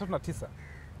 309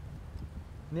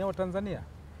 ni ya Watanzania.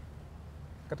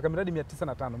 Katika miradi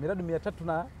 905, miradi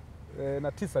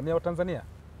 309 ni ya Watanzania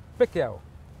peke yao,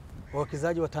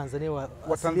 wawekezaji wa Tanzania wa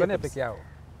Tanzania peke yao.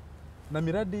 Na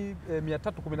miradi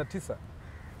 319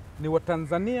 ni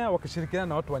Watanzania wakishirikiana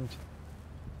na watu wa nje,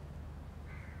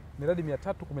 miradi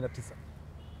 319,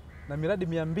 na miradi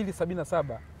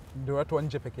 277 ndio watu wa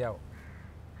nje peke yao.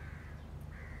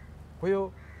 Kwa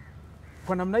hiyo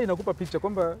kwa namna hii nakupa picha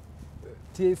kwamba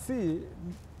TIC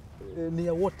ni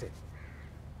ya wote,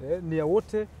 ni ya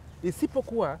wote,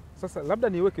 isipokuwa sasa, labda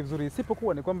niweke vizuri,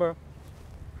 isipokuwa ni kwamba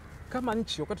kama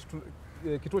nchi wakati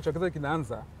kituo cha uwekezaji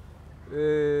kinaanza,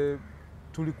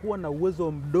 tulikuwa na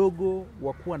uwezo mdogo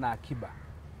wa kuwa na akiba.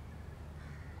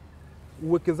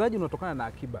 Uwekezaji unatokana na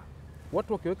akiba.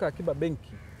 Watu wakiweka akiba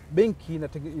benki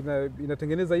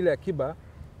inatengeneza ile akiba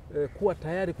kuwa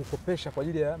tayari kukopesha kwa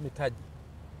ajili ya mitaji.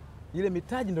 Ile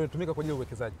mitaji ndio inatumika kwa ajili ya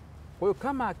uwekezaji. Kwa hiyo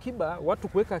kama akiba, watu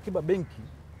kuweka akiba benki,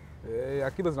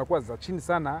 akiba zinakuwa za chini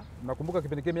sana. Nakumbuka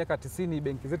kipindi kile miaka 90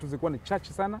 benki zetu zilikuwa ni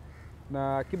chache sana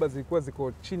na akiba zilikuwa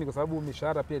ziko chini kwa sababu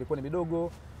mishahara pia ilikuwa ni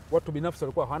midogo. Watu binafsi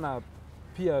walikuwa hawana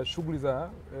pia shughuli za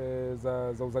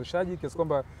uzalishaji kiasi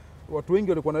kwamba watu wengi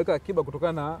walikuwa wanaweka akiba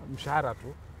kutokana na mshahara tu.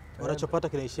 Wanachopata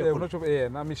kinaishia kule.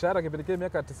 Na mishahara kipindi kile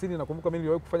miaka 90 nakumbuka mimi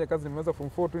niliwahi kufanya kazi, nimeanza form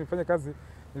 4 tu nifanye kazi,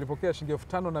 nilipokea shilingi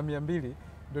 5,200 ndio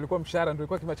ilikuwa mshahara, ndio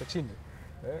ilikuwa kima cha chini.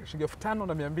 Shilingi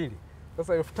 5,200.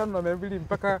 Sasa 5,200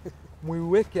 mpaka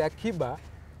muiweke akiba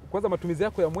kwanza matumizi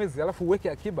yako ya mwezi alafu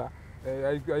uweke akiba,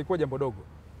 haikuwa jambo dogo.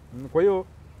 Kwa hiyo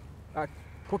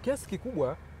kwa kiasi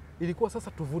kikubwa ilikuwa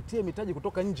sasa tuvutie mitaji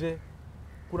kutoka nje.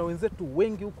 Kuna wenzetu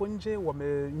wengi huko nje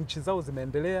nchi zao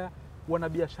zimeendelea, wana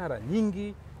biashara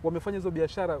nyingi, wamefanya hizo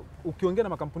biashara. Ukiongea na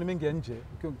makampuni mengi ya nje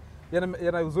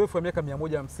yana uzoefu wa miaka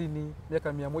 150,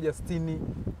 miaka 160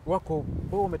 wako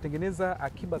wao, wametengeneza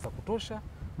akiba za kutosha,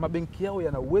 mabenki yao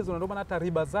yana uwezo, na ndio maana hata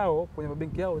riba zao kwenye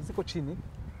mabenki yao ziko chini,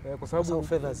 kwa sababu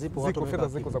fedha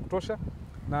ziko za kutosha,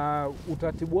 na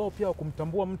utaratibu wao pia wa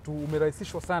kumtambua mtu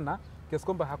umerahisishwa sana kiasi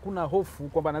kwamba hakuna hofu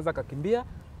kwamba anaweza akakimbia.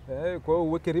 Kwa hiyo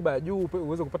uweke riba ya juu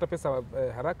uweze kupata pesa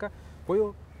haraka. Kwa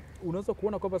hiyo unaweza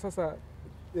kuona kwamba sasa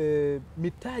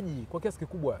mitaji kwa kiasi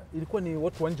kikubwa ilikuwa ni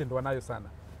watu wa nje ndio wanayo sana.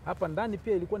 Hapa ndani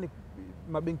pia ilikuwa ni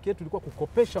mabenki yetu, ilikuwa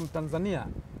kukopesha Mtanzania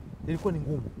ilikuwa ni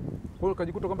ngumu. Kwa hiyo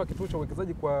ukajikuta kwamba kituo cha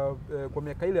uwekezaji kwa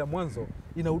miaka ile ya mwanzo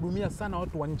inahudumia sana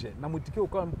watu wa nje, na mwitikio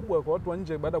ukawa mkubwa kwa watu wa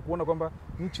nje baada ya kuona kwamba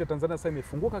nchi ya Tanzania sasa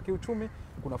imefunguka kiuchumi,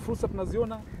 kuna fursa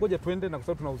tunaziona, ngoja tuende, na kwa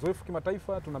sababu tuna uzoefu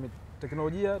kimataifa, tuna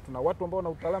teknolojia, tuna watu ambao wana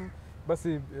utaalamu,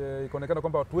 basi ikaonekana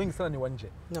kwamba watu wengi sana ni wa nje.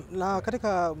 Na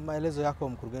katika maelezo yako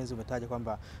mkurugenzi, umetaja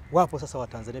kwamba wapo sasa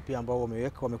Watanzania pia ambao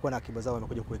wamekuwa na akiba zao,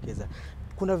 wamekuja kuwekeza.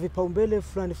 Kuna vipaumbele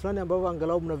fulani ambavyo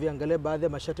angalau mnaviangalia, baadhi ya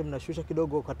masharti mnashusha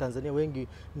kidogo kwa Tanzania wengi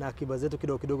na akiba zetu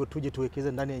kidogo tuje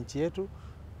tuwekeze ndani ya nchi yetu,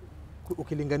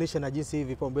 ukilinganisha na jinsi hivi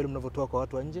vipaumbele mnavyotoa kwa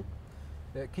watu wa nje?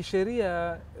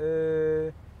 Kisheria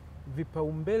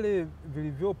vipaumbele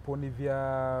vilivyopo ni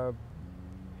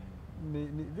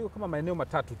viko kama maeneo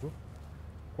matatu tu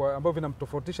ambavyo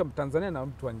vinamtofautisha Mtanzania na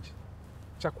mtu wa nje.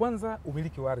 Cha kwanza,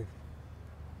 umiliki wa ardhi.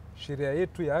 Sheria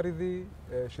yetu ya ardhi,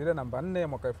 sheria namba 4 ya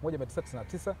mwaka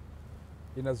 1999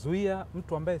 inazuia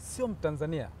mtu ambaye sio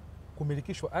Mtanzania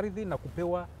kumilikishwa ardhi na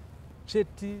kupewa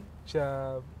cheti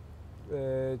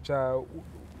cha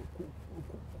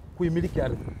kuimiliki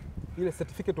ardhi, ile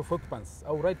certificate of occupancy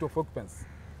au right of occupancy.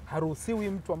 Haruhusiwi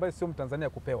mtu ambaye sio Mtanzania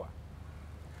kupewa,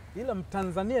 ila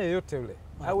Mtanzania yeyote yule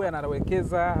awe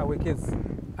anawekeza hawekezi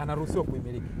anaruhusiwa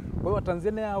kuimiliki. Kwa hiyo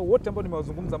Watanzania wote ambao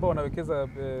nimewazungumza ambao wanawekeza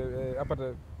hapa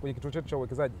kwenye kituo chetu cha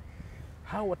uwekezaji,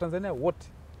 hao Watanzania wote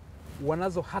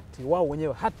wanazo hati wao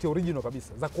wenyewe, hati original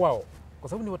kabisa za kwao, kwa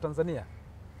sababu ni Watanzania.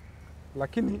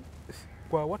 Lakini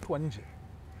kwa watu wa nje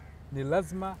ni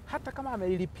lazima, hata kama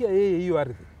ameilipia yeye hiyo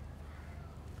ardhi,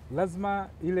 lazima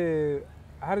ile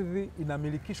ardhi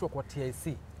inamilikishwa kwa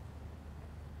TIC.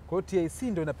 Kwa hiyo TIC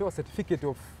ndio inapewa certificate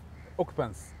of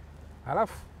occupancy.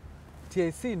 Halafu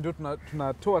TIC ndio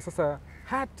tunatoa sasa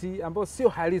hati ambayo sio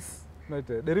halisi,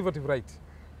 derivative right.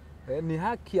 Ni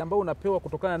haki ambayo unapewa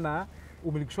kutokana na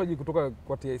umilikishwaji kutoka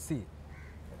kwa TIC.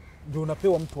 Ndio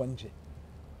unapewa mtu wa nje.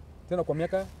 Tena kwa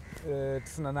miaka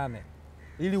 98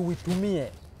 ili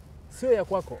uitumie, sio ya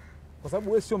kwako, kwa sababu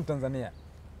wewe sio Mtanzania.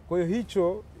 Kwa hiyo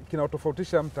hicho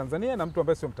kinatofautisha Mtanzania na mtu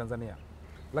ambaye sio Mtanzania.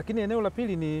 Lakini eneo la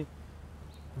pili ni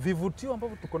vivutio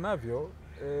ambavyo tuko navyo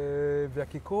vya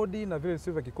kikodi na vile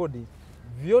sio vya kikodi,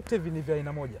 vyote ni vya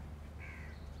aina moja.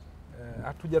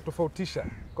 Hatujatofautisha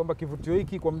kwamba kivutio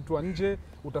hiki kwa mtu wa nje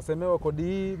utasemewa kodi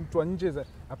hii, mtu wa nje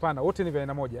hapana, wote ni vya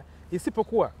aina moja.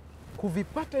 Isipokuwa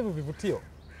kuvipata hivyo vivutio,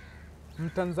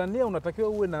 Mtanzania unatakiwa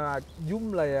uwe na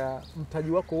jumla ya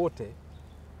mtaji wako wote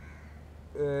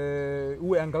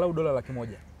uwe angalau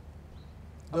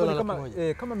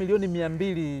 $100,000. Kama milioni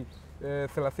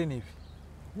 230 hivi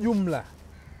jumla,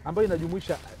 ambayo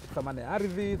inajumuisha thamani ya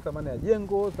ardhi, thamani ya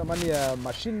jengo, thamani ya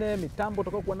mashine, mitambo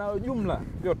utakayokuwa nayo, jumla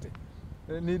yote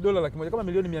ni $100,000, kama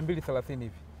milioni 230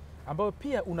 hivi, ambayo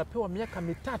pia unapewa miaka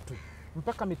 3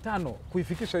 mpaka 5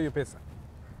 kuifikisha hiyo pesa.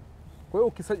 Kwa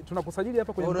hiyo tunakusajili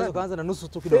hapa kwenye unaweza kuanza na nusu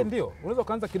tu kidogo. Ndio, unaweza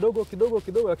kuanza kidogo,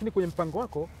 lakini kwenye mpango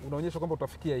wako unaonyesha kwamba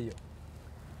utafikia hiyo.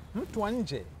 Mtu wa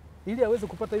nje ili aweze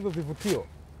kupata hivyo vivutio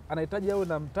anahitaji awe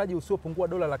na mtaji usiopungua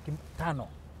 $500,000.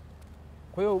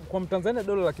 Kwa hiyo kwa Mtanzania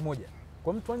 $100,000,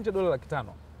 kwa mtu wa nje $500,000,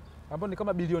 ambao ni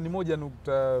kama bilioni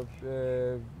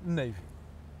 1.4 hivi.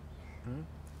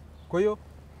 Kwa hiyo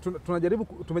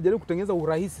tumejaribu kutengeneza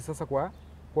urahisi sasa kwa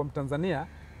Mtanzania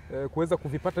kuweza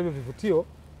kuvipata hivyo vivutio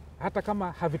hata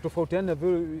kama havitofautiani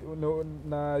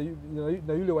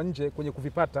na yule wa nje kwenye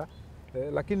kuvipata,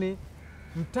 lakini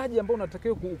mtaji ambao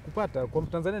unatakiwa kupata kwa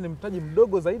Mtanzania ni mtaji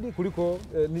mdogo zaidi kuliko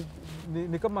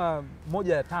ni kama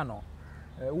 1/5.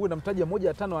 Uwe na mtaji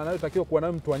 1/5 anayotakiwa kuwa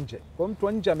nayo mtu wa nje. Kwa mtu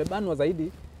wa nje amebanwa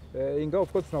zaidi, ingawa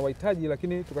of course tunawahitaji,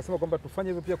 lakini tukasema kwamba tufanye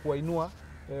hivyo pia kuwainua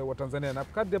Watanzania, na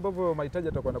kadri ambavyo mahitaji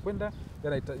yatakuwa yanakwenda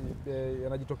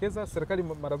yanajitokeza, serikali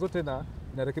mara zote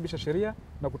inarekebisha sheria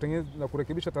na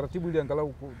kurekebisha taratibu ili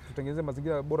angalau tutengeneze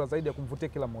mazingira bora zaidi ya kumvutia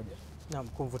kila mmoja. Naam,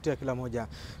 kumvutia kila mmoja.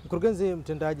 Mkurugenzi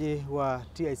mtendaji wa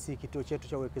TIC, kituo chetu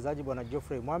cha uwekezaji, Bwana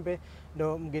Geofrey Mwambe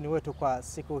ndio mgeni wetu kwa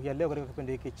siku ya leo katika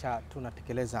kipindi hiki cha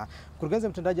Tunatekeleza. Mkurugenzi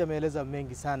mtendaji ameeleza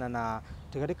mengi sana, na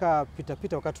katika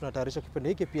pitapita wakati tunatayarisha kipindi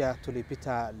hiki pia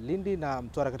tulipita Lindi na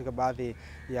Mtwara katika baadhi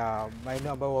ya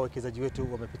maeneo ambao wawekezaji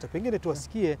wetu wamepita. Pengine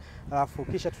tuwasikie, alafu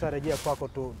kisha tutarejea kwako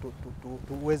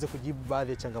tuweze kujibu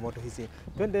baadhi ya changamoto hizi.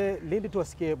 Twende Lindi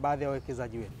tuwasikie baadhi ya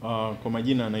wawekezaji wetu. Kwa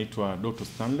majina anaitwa Dr.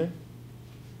 Stanley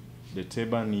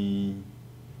Deteba, ni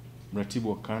mratibu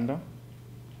wa kanda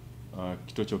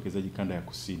kituo cha uwekezaji kanda ya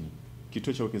kusini.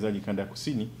 Kituo cha uwekezaji kanda ya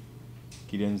kusini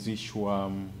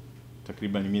kilianzishwa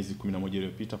takriban miezi 11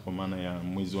 iliyopita, kwa maana ya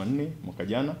mwezi wa 4 mwaka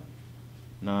jana,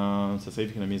 na sasa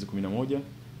hivi kina miezi 11,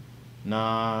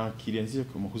 na kilianzishwa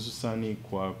hususani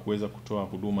kwa kuweza kutoa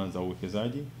huduma za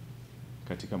uwekezaji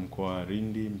katika mkoa wa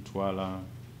Lindi, Mtwara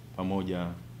pamoja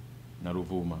na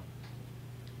Ruvuma.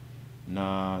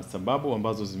 Na sababu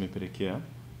ambazo zimepelekea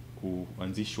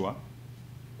kuanzishwa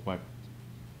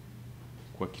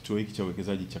kwa kituo hiki cha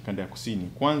uwekezaji cha kanda ya kusini,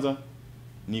 kwanza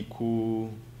ni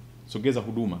kusogeza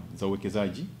huduma za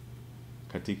uwekezaji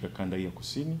katika kanda hii ya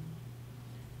kusini,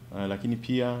 lakini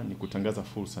pia ni kutangaza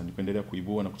fursa, ni kuendelea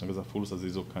kuibua na kutangaza fursa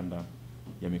zilizo kanda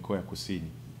ya mikoa ya kusini.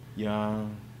 Ya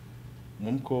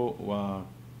mwamko wa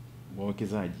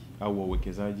wawekezaji au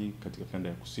wawekezaji katika kanda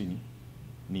ya kusini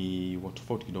ni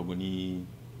tofauti kidogo, ni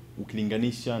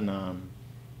ukilinganisha na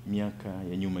miaka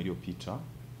ya nyuma iliyopita,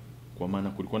 kwa maana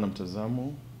kulikuwa na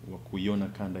mtazamo wa kuiona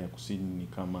kanda ya kusini ni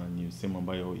kama ni sehemu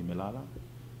ambayo imelala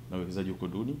na uwekezaji uko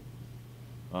duni.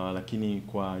 Lakini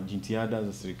kwa jitihada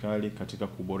za serikali katika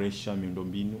kuboresha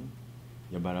miundombinu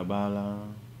ya barabara,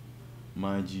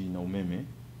 maji na umeme,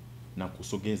 na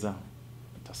kusogeza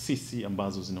taasisi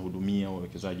ambazo zinahudumia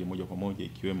wawekezaji moja kwa moja,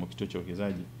 ikiwemo kituo cha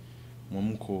uwekezaji,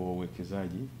 mwamko wa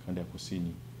uwekezaji kanda ya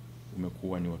kusini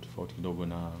umekuwa ni tofauti kidogo,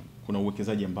 na kuna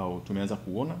uwekezaji ambao tumeanza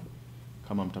kuona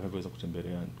kama mtakavyoweza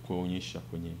kutembelea kuonyesha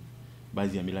kwenye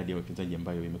baadhi ya miradi ya uwekezaji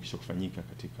ambayo imekwisha kufanyika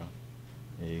katika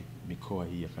mikoa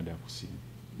hii ya kanda ya kusini.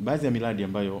 Baadhi ya miradi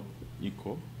ambayo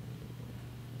iko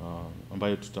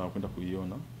ambayo tutakwenda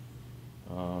kuiona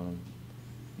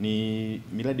ni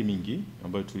miradi mingi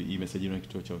ambayo imesajiliwa na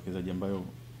kituo cha uwekezaji, ambayo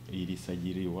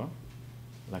ilisajiliwa,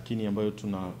 lakini ambayo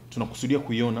tunakusudia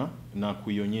kuiona na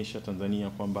kuionyesha Tanzania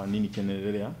kwamba nini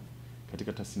kinaendelea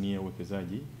katika tasnia ya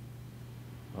uwekezaji.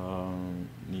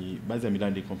 Ni baadhi ya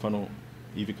miradi. Kwa mfano,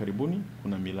 hivi karibuni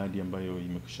kuna miradi ambayo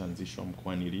imekwishaanzishwa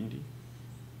mkoani Lindi,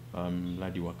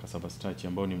 mradi wa Cassava Starch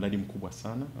ambao ni mradi mkubwa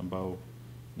sana, ambao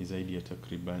ni zaidi ya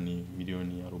takribani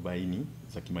milioni 40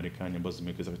 za Kimarekani ambazo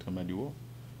zimewekeza katika mradi huo,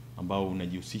 ambao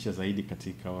unajihusisha zaidi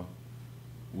katika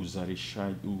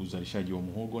uzalishaji wa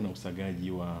muhogo na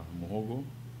usagaji wa muhogo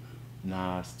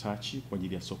na starch kwa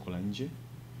ajili ya soko la nje.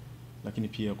 Lakini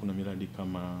pia kuna miradi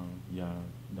kama ya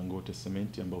Dangote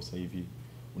Sementi ambao sasa hivi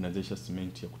unazalisha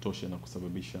sementi ya kutosha na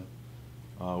kusababisha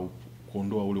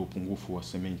kuondoa ule upungufu wa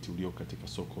sementi ulio katika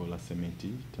soko la sementi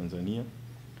Tanzania.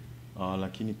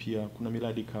 Lakini pia kuna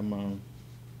miradi kama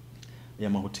ya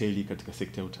mahoteli katika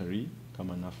sekta ya utalii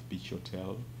kama Naf Beach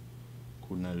Hotel,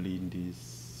 kuna Lindi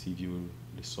Seaview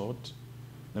Resort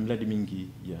na miradi mingi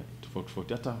ya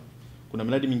tofauti. Hata kuna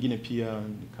miradi mingine pia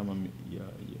kama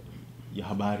ya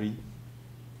habari.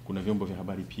 Kuna vyombo vya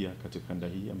habari pia katika kanda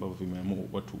hii ambavyo vimeamua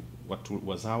watu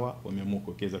wazawa wameamua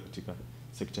kuwekeza katika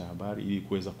sekta ya habari ili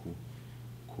kuweza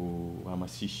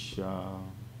kuhamasisha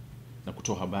na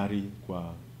kutoa habari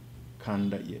kwa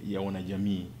kanda ya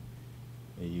wanajamii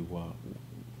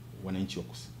wananchi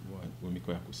wa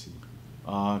mikoa ya kusini.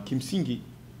 Kimsingi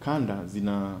kanda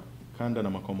na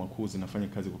makao makuu zinafanya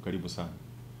kazi kwa karibu sana,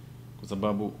 kwa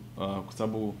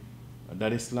sababu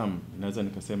Dar es Salaam naweza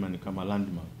nikasema ni kama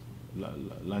landmark,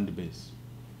 land base,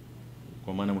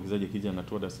 kwa maana mwekezaji akija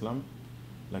anatoa Dar es Salaam.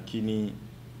 Lakini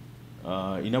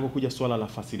inapokuja swala la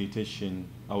facilitation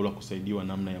au la kusaidiwa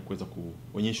namna ya kuweza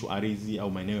kuonyeshwa ardhi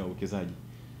au maeneo ya uwekezaji,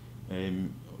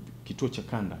 kituo cha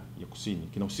kanda ya kusini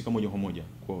kinahusika moja kwa moja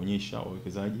kuwaonyesha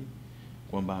wawekezaji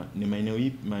kwamba ni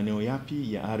maeneo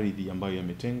yapi ya ardhi ambayo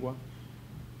yametengwa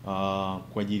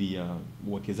kwa ajili ya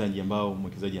uwekezaji ambao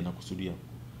mwekezaji anakusudia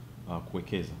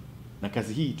kuwekeza. na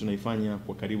kazi hii tunaifanya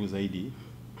kwa karibu zaidi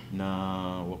na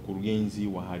wakurugenzi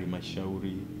wa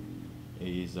halmashauri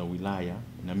za wilaya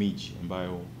na miji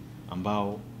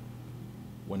ambao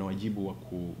wana wajibu wa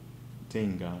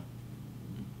kutenga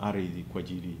ardhi kwa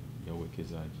ajili ya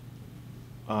uwekezaji.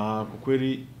 Kwa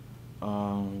kweli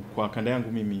kwa kanda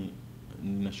yangu mimi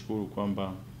ninashukuru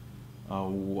kwamba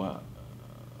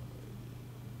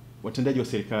watendaji wa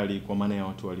serikali kwa maana ya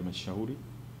watu wa halmashauri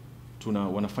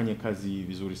wanafanya kazi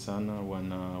vizuri sana,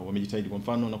 wamejitahidi. Kwa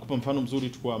mfano, nakupa mfano mzuri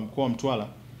tu kwa mkoa wa Mtwara,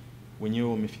 wenyewe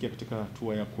wamefikia katika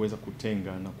hatua ya kuweza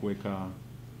kutenga na kuweka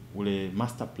ule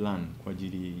master plan kwa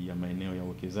ajili ya maeneo ya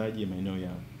uwekezaji, maeneo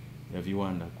ya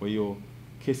viwanda. Kwa hiyo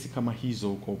kesi kama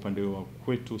hizo kwa upande wa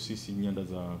kwetu sisi nyanda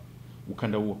za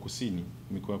ukanda huu wa kusini,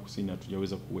 mikoa ya kusini,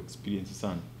 hatujaweza kuexperience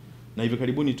sana. Na hivi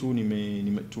karibuni tu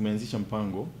tumeanzisha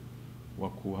mpango wa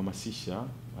kuhamasisha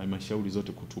halmashauri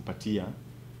zote kutupatia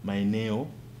maeneo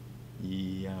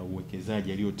ya uwekezaji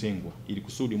yaliyotengwa, ili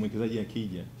kusudi mwekezaji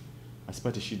akija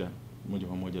asipate shida moja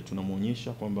kwa moja.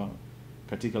 Tunamuonyesha kwamba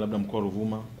katika labda mkoa wa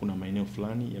Ruvuma kuna maeneo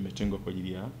fulani yametengwa kwa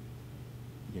ajili ya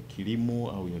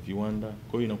kilimo au ya viwanda.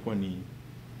 Kwa hiyo inakuwa ni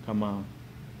kama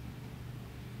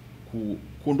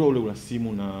kuondoa ule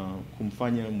urasimu na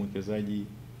kumfanya mwekezaji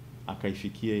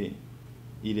akaifikie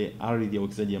ile ardhi ya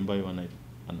uwekezaji ambayo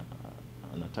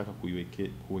anataka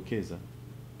kuwekeza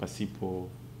pasipo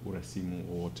urasimu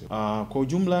wowote. Kwa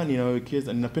ujumla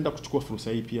ninapenda kuchukua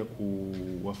fursa hii pia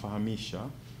kuwafahamisha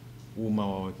umma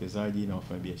wa wawekezaji na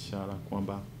wafanyabiashara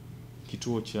kwamba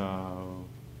kituo cha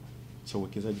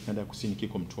uwekezaji kanda ya kusini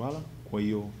kiko Mtwara. Kwa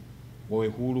hiyo wawe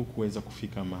huru kuweza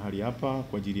kufika mahali hapa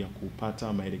kwa ajili ya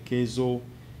kupata maelekezo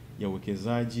ya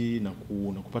uwekezaji na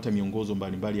kupata miongozo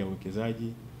mbalimbali ya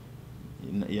uwekezaji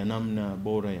ya namna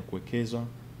bora ya kuwekeza,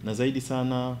 na zaidi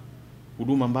sana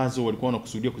huduma ambazo walikuwa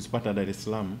wanakusudia kuzipata Dar es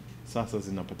Salaam sasa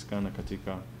zinapatikana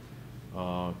katika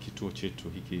kituo chetu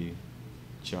hiki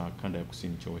cha kanda ya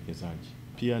kusini cha uwekezaji.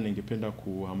 Pia ningependa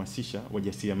kuhamasisha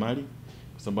wajasiriamali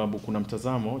kwa sababu kuna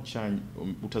mtazamo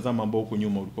ambao huko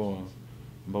nyuma ulikuwa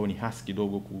ambao ni hasi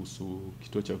kidogo kuhusu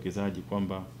kituo cha uwekezaji,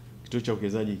 kwamba kituo cha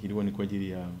uwekezaji kilikuwa ni kwa ajili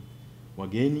ya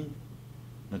wageni.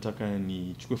 Nataka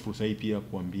nichukue fursa hii pia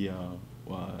kuambia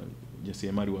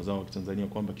wajasiriamali wazao wa Tanzania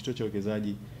kwamba kituo cha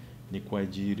uwekezaji ni kwa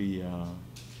ajili ya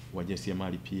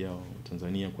wajasiriamali pia wa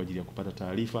Tanzania kwa ajili ya kupata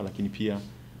taarifa, lakini pia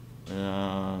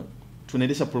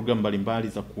tunaendesha programu mbalimbali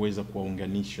za kuweza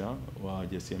kuwaunganisha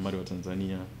wajasiriamali wa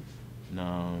Tanzania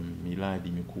na miradi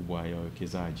mikubwa ya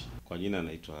wawekezaji. Kwa jina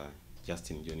naitwa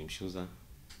Justin John Mshuza,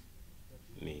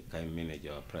 ni kaimu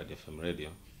manager wa Pride FM Radio.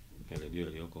 Ni redio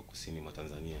iliyoko kusini mwa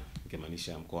Tanzania,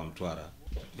 ikimaanisha mkoa wa Mtwara.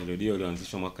 Ni redio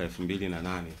iliyoanzishwa mwaka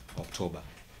 2008 Oktoba.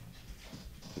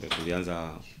 Ndio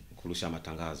tulianza kurusha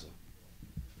matangazo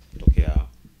kutokea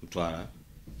Mtwara,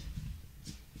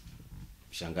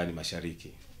 Shangani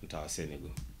Mashariki, mtaa wa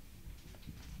Senegal.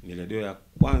 Ni redio ya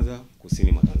kwanza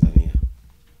kusini mwa Tanzania.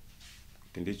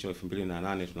 Kipindi hicho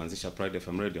 2008 tunaanzisha Pride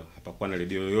FM Radio, hapakuwa na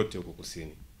redio yoyote huko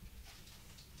kusini.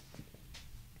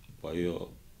 Kwa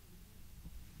hiyo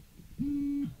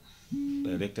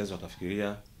directors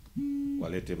wakafikiria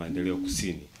walete maendeleo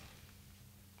kusini,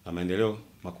 na maendeleo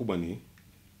makubwa ni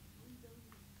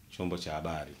chombo cha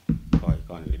habari. Kwa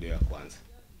ikawa ni redio ya kwanza.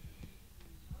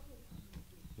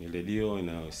 Ni redio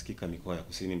inayosikika mikoa ya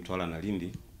kusini, Mtwara na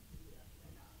Lindi.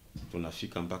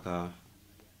 Tunafika mpaka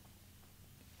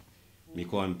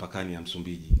mikoa mpakani ya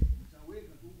Msumbiji.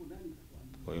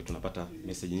 Kwa hiyo tunapata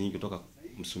message nyingi kutoka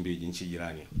Msumbiji, nchi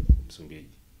jirani Msumbiji.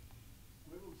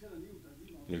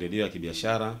 Ni redio ya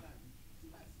kibiashara,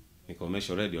 ni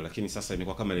commercial radio, lakini sasa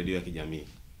imekuwa kama redio ya kijamii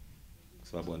kwa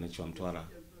sababu wananchi wa Mtwara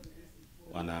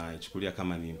wanachukulia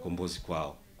kama ni mkombozi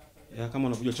kwao. Kama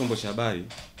unavyojua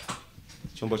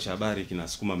chombo cha habari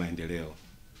kinasukuma maendeleo.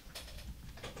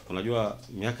 Unajua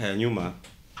miaka ya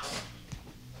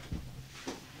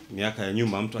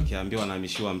nyuma mtu akiambiwa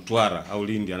anahamishiwa Mtwara au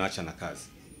Lindi anaacha na kazi.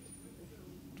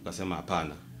 Tukasema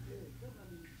hapana,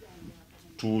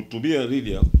 tutubie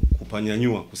radio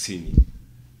kupanyanyua kusini.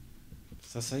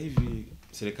 Sasa hivi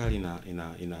serikali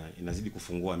inazidi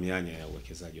kufungua mianya ya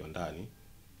uwekezaji wa ndani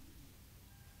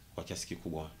kwa kiasi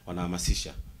kikubwa.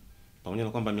 Wanahamasisha, pamoja na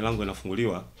kwamba milango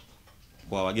inafunguliwa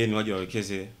kwa wageni waje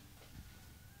wawekeze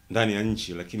ndani ya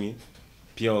nchi, lakini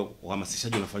pia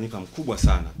uhamasishaji unafanyika mkubwa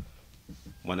sana.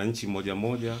 Mwananchi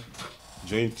mmoja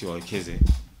joint wawekeze.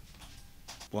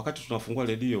 Wakati tunafungua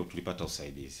redio tulipata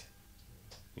usaidizi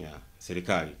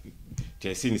serikali.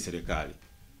 TIC ni serikali.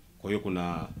 Kwa hiyo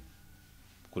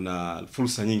kuna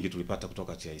fursa nyingi tulipata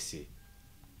kutoka TIC.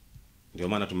 Ndio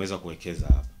maana tumeweza kuwekeza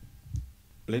hapa.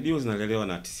 Redio zinalelewa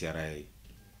na TCRA.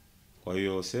 Kwa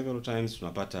hiyo several times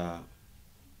tunapata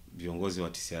viongozi wa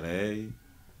TCRA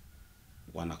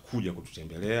wanakuja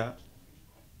kututembelea,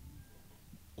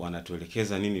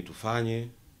 wanatuelekeza nini tufanye.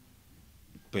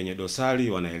 Penye dosari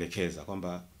wanaelekeza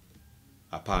kwamba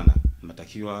hapana,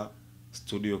 mnatakiwa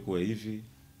studio kuwe hivi,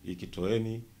 hiki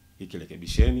toeni, hiki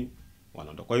rekebisheni,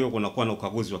 wanaondoka. Kwa hiyo kunakuwa na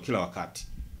ukaguzi wa kila wakati.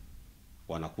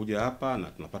 Wanakuja hapa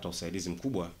na tunapata usaidizi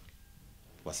mkubwa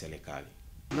wa serikali.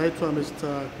 Naitwa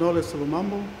Mr. Geofrey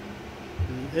Mwambe,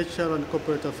 HR and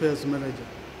Corporate Affairs Manager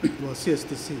wa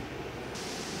CSTC.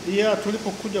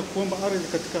 Tulipokuja kuomba ardhi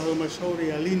katika halmashauri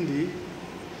ya Lindi,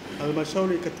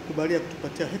 halmashauri ikatukubalia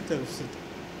kutupatia hekta 6,000.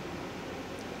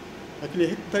 Lakini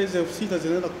hekta hizo 6,000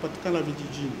 zinaenda kupatikana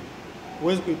vijijini.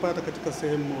 Huwezi kuipata katika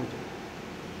sehemu moja.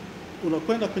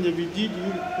 Unakwenda kwenye vijiji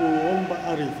ili kuomba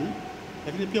ardhi,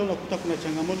 lakini pia unakuta kuna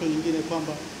changamoto nyingine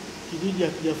kwamba kijiji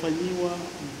hakijafanyiwa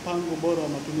mpango bora wa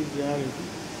matumizi ya ardhi,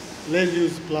 land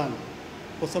use plan.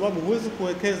 Kwa sababu huwezi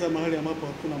kuwekeza mahali ambapo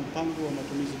hakuna mpango wa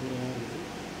matumizi bora ya ardhi.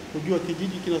 Kujua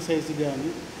kijiji kina size gani,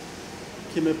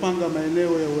 kimepanga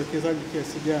maeneo ya uwekezaji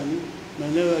kiasi gani,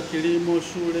 maeneo ya kilimo,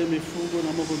 shule, mifugo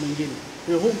na mambo mengine. Kwa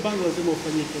hiyo huu mpango lazima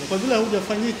ufanyike. Kwa vile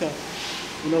haujafanyika,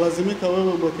 unalazimika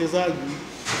wewe mwekezaji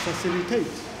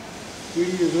facilitate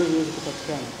ili zoezi liweze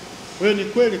kupatikana. Kwa hiyo ni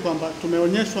kweli kwamba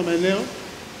tumeonyeshwa maeneo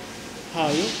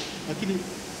hayo, lakini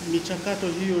michakato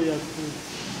hiyo ya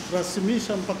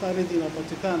kurasimisha mpaka ardhi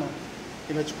inapatikana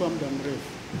inachukua muda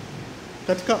mrefu.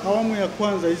 Katika awamu ya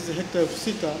kwanza hizi hekta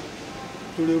 6,000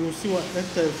 tuliruhusiwa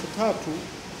hekta 3,000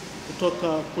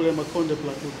 kutoka kule Makonde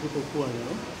Plateau kutokuwa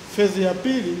leo. Fezi ya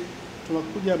pili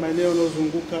tunakuja maeneo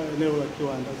yanayozunguka eneo la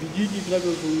kiwanda, vijiji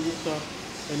vinavyozunguka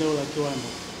eneo la kiwanda,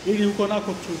 ili huko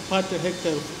nako tupate hekta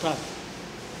 3,000.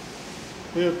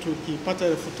 Kwa hiyo tukipata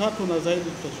 3,000 na zaidi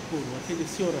tutashukuru, lakini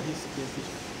sio rahisi kiasi.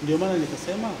 Ndio maana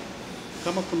nikasema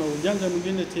kama kuna ujanja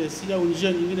mwingine TIC au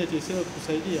njia nyingine TIC ya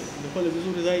kutusaidia ingekuwa ni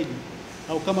vizuri zaidi,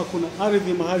 au kama kuna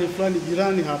ardhi mahali fulani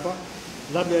jirani hapa,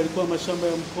 labda yalikuwa mashamba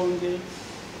ya mkonge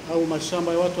au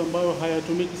mashamba ya watu ambayo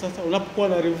hayatumiki. Sasa unapokuwa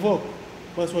na revoke,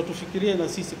 basi watufikirie na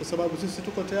sisi, kwa sababu sisi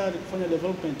tuko tayari kufanya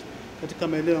development katika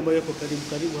maeneo ambayo yako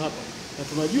karibu hapa, na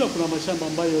tunajua kuna mashamba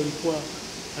ambayo yalikuwa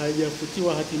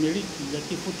hayajafutiwa hati miliki.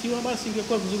 Yakifutiwa basi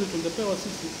ingekuwa vizuri, tungepewa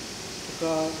sisi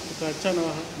tukaachana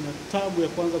na tabu ya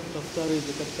kwanza kutafuta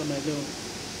ardhi katika maeneo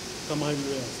kama hayo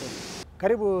niliyosema.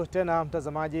 Karibu tena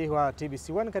mtazamaji wa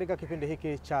TBC1 katika kipindi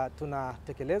hiki cha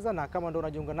Tunatekeleza, na kama ndo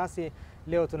unajiunga nasi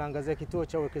leo, tunaangazia Kituo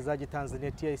cha Uwekezaji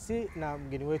Tanzania TIC, na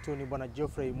mgeni wetu ni Bwana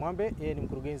Geofrey Mwambe. Yeye ni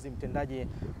mkurugenzi mtendaji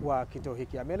wa kituo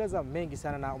hiki. Ameeleza mengi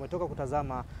sana na umetoka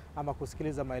kutazama ama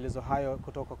kusikiliza maelezo hayo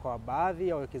kutoka kwa baadhi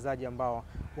ya wawekezaji ambao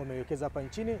wamewekeza hapa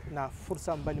nchini na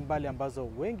fursa mbalimbali ambazo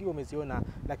wengi wameziona,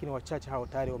 lakini wachache hao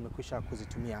tayari wamekwisha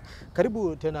kuzitumia.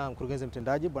 Karibu tena mkurugenzi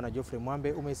mtendaji Bwana Geofrey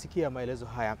Mwambe, umesikia maelezo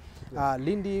haya.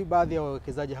 Lindi, baadhi ya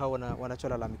wawekezaji hao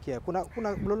wanacholalamikia,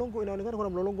 kuna mlolongo, inaonekana kuna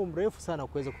mlolongo mrefu sana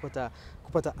kuweza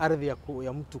kupata ardhi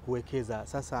ya mtu kuwekeza.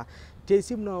 Sasa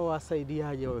TIC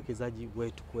mnawasaidiaje wawekezaji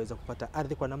wetu kuweza kupata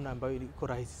ardhi kwa namna ambayo iko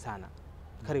rahisi sana?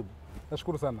 Karibu.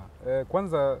 Nashukuru sana.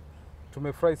 Kwanza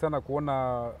tumefurahi sana kuona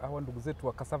hawa ndugu zetu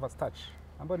wa Cassava Starch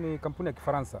ambayo ni kampuni ya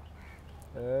Kifaransa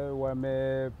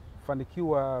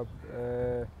wamefanikiwa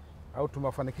au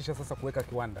tumewafanikisha sasa kuweka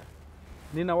kiwanda.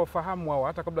 Ninawafahamu hao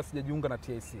hata kabla sijajiunga na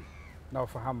TIC.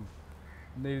 Nawafahamu.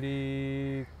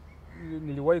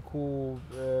 Niliwahi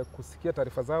kusikia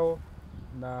taarifa zao,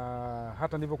 na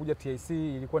hata nilipokuja TIC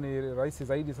ilikuwa ni rahisi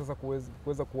zaidi sasa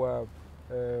kuweza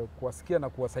kuwasikia na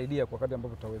kuwasaidia kwa kadri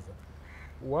ambavyo tutaweza.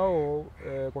 Wao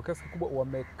kwa kiasi kikubwa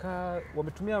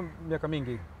wametumia miaka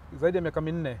mingi, zaidi ya miaka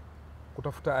 4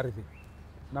 kutafuta ardhi,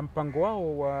 na mpango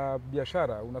wao wa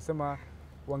biashara unasema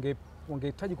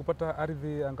wangehitaji kupata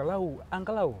ardhi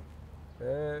angalau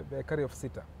ekari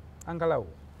 6,000 angalau,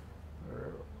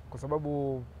 kwa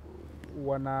sababu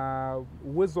wana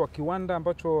uwezo wa kiwanda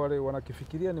ambacho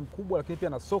wanakifikiria ni mkubwa, lakini pia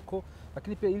na soko,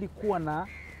 lakini pia ili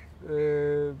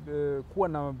kuwa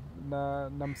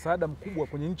na msaada mkubwa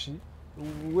kwenye nchi,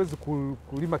 uwezi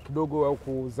kulima kidogo au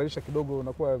kuzalisha kidogo,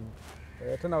 unakuwa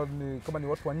tena kama ni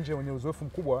watu wa nje wenye uzoefu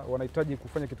mkubwa, wanahitaji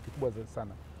kufanya kitu kikubwa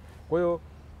sana. Kwa hiyo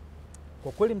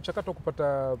kwa kweli mchakato wa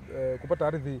kupata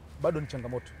ardhi bado ni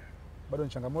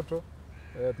changamoto.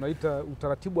 Tunaita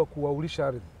utaratibu wa kuwaulisha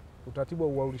ardhi, utaratibu wa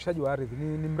uwaulishaji wa ardhi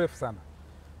ni mrefu sana,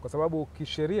 kwa sababu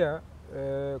kisheria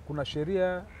kuna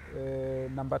sheria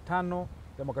namba 5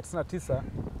 ya mwaka 99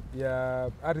 ya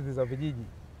ardhi za vijiji.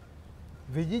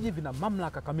 Vijiji vina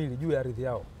mamlaka kamili juu ya ardhi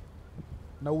yao,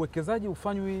 na uwekezaji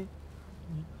ufanywi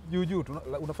juu,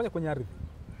 unafanya kwenye ardhi.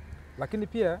 Lakini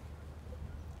pia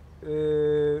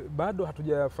bado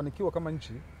hatujafanikiwa kama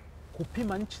nchi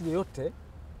kupima nchi yoyote,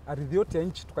 ardhi yote ya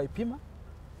nchi tukaipima,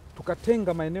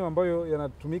 tukatenga maeneo ambayo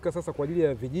yanatumika sasa kwa ajili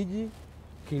ya vijiji,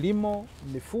 kilimo,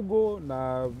 mifugo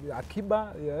na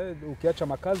akiba ukiacha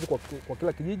makazi kwa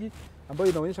kila kijiji, ambayo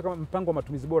inaonyesha kama mpango wa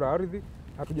matumizi bora ya ardhi.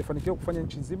 Hatujafanikiwa kufanya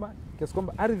nchi nzima, kiasi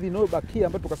kwamba ardhi inayobakia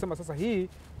ambayo tukasema sasa hii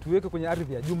tuiweke kwenye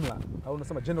ardhi ya jumla au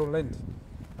unasema general land,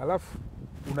 alafu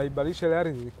unaibadilisha ile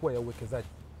ardhi kuwa ya uwekezaji.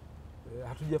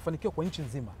 Hatujafanikiwa kwa nchi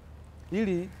nzima.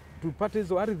 Ili tupate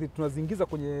hizo ardhi tunaziingiza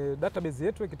kwenye database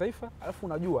yetu ya kitaifa, alafu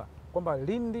unajua kwamba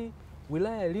Lindi,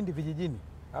 wilaya ya Lindi vijijini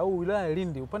au wilaya ya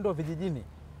Lindi upande wa vijijini,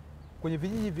 kwenye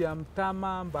vijiji vya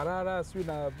Mtama, Mbarara, sio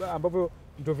na ambavyo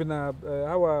ndio vina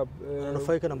hawa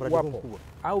wananufaika na mradi mkubwa,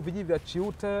 au vijiji vya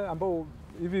Chiuta ambao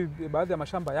hivi baadhi ya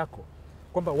mashamba yako,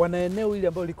 kwamba wana eneo ile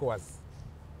ambalo liko wazi.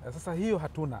 Sasa hiyo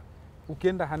hatuna.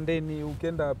 Ukienda Handeni,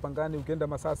 ukienda Pangani, ukienda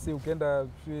Masasi, ukienda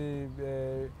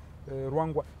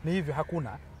Ruangwa, ni hivyo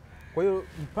hakuna. Kwa hiyo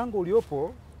mpango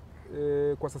uliopo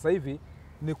kwa sasa hivi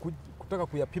ni kutaka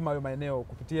kuyapima hayo maeneo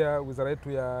kupitia wizara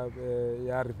yetu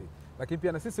ya ardhi. Lakini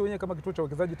pia na sisi wenyewe kama kituo cha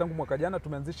uwekezaji tangu mwaka jana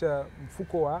tumeanzisha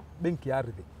mfuko wa benki ya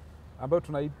ardhi, ambayo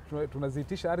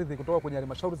tunaziitisha ardhi kutoka kwenye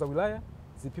halmashauri za wilaya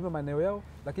zipime maeneo yao,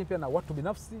 lakini pia na watu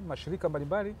binafsi, mashirika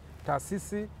mbalimbali,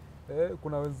 taasisi,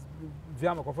 kuna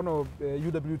vyama, kwa mfano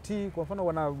UWT kwa mfano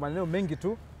wana maeneo mengi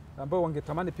tu ambao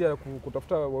wangetamani pia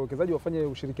kutafuta wawekezaji wafanye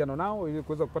ushirikiano nao ili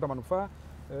kuweza kupata manufaa.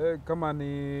 Kama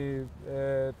ni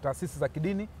taasisi za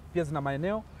kidini pia zina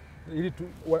maeneo, ili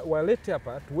walete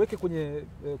hapa tuweke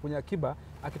kwenye akiba.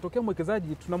 Akitokea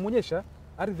mwekezaji tunamwonyesha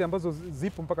ardhi ambazo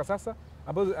zipo mpaka sasa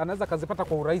ambazo anaweza kazipata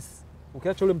kwa urahisi,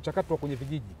 ukiacha ule mchakato wa kwenye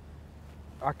vijiji.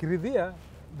 Akiridhia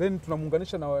then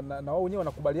tunamuunganisha na wao wenyewe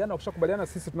wanakubaliana. Wakishakubaliana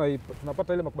sisi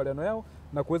tunapata ile makubaliano yao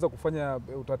na kuweza kufanya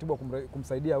utaratibu wa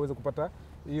kumsaidia aweze kupata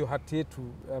hiyo hati yetu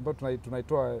ambayo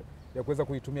tunaitoa ya kuweza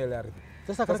kuitumia ile ardhi.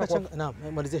 Sasa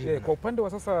malizia hivi. Kwa upande wa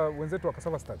sasa wenzetu wa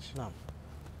Cassava Starch,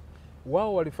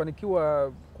 wao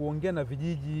walifanikiwa kuongea na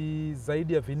vijiji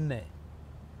zaidi ya 4,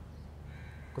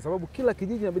 kwa sababu kila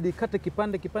kijiji inabidi ikate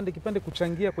kipande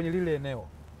kuchangia kwenye lile eneo,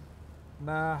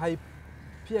 na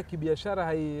pia kibiashara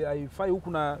haifai huku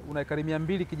una ekari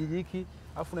 200 kijiji hiki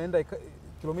afu unaenda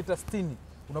kilomita 60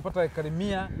 unapata ekari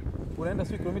 100, unaenda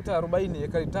sio kilomita 40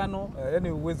 ekari 5, yani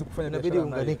huwezi kufanya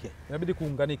biashara, inabidi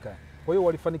kuunganika. Kwa hiyo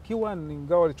walifanikiwa,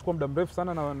 ingawa walichukua muda mrefu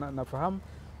sana na nafahamu,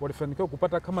 walifanikiwa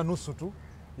kupata kama nusu tu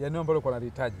ya eneo ambalo walikuwa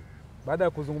wanahitaji. Baada ya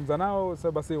kuzungumza nao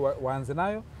sasa basi waanze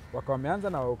nayo, wakawa wameanza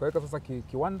na wakaweka sasa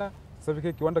kiwanda. Sasa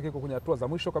hivi kiwanda kiko kwenye hatua za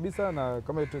mwisho kabisa, na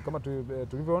kama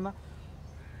tulivyoona,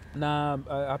 na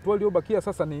hatua iliyobakia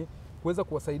sasa ni kuweza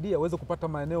kuwasaidia waweze kupata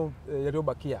maeneo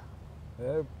yaliyobakia,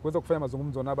 kuweza kufanya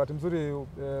mazungumzo. Na bahati nzuri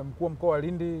mkuu wa mkoa wa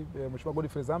Lindi Mheshimiwa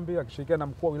Geofrey Mwambe akishirikiana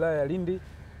na mkuu wa wilaya ya Lindi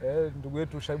ndugu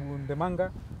yetu Shaibu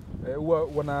Ndemanga huwa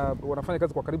wanafanya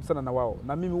kazi kwa karibu sana na wao,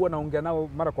 na mimi huwa naongea nao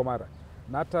mara kwa mara,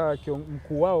 na hata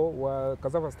mkuu wao wa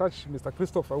Cassava Starch Mr.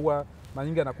 Christopher huwa na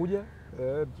nyingi anakuja,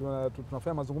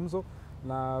 tunafanya mazungumzo.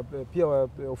 Na pia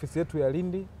ofisi yetu ya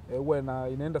Lindi huwa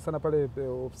inaenda sana pale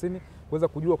ofisini kuweza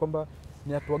kujua kwamba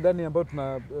ni hatua gani ambayo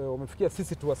wamefikia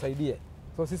sisi tuwasaidie.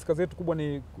 So sisi kazi yetu kubwa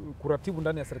ni kuratibu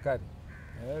ndani ya serikali,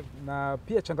 na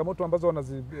pia changamoto ambazo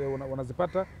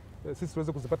wanazipata sisi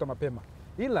tuweze kuzipata mapema.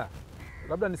 Ila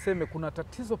labda niseme kuna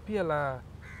tatizo pia la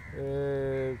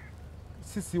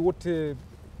sisi wote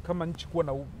kama nchi kuwa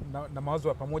na mawazo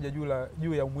ya pamoja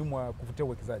juu ya umuhimu wa kuvutia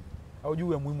uwekezaji au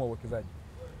juu ya umuhimu wa uwekezaji.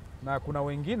 Na kuna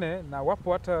wengine, na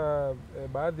wapo hata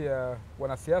baadhi ya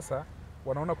wanasiasa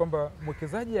wanaona kwamba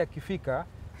mwekezaji akifika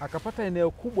akapata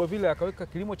eneo kubwa vile akaweka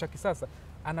kilimo cha kisasa,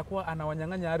 anakuwa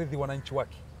anawanyang'anya ardhi wananchi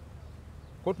wake.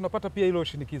 Kwa hiyo tunapata pia hilo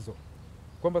shinikizo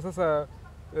kwamba sasa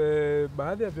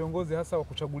baadhi ya viongozi hasa wa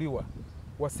kuchaguliwa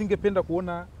wasingependa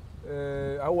kuona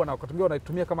au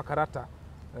wanaitumia kama karata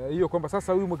hiyo kwamba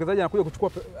sasa huyu mwekezaji anakuja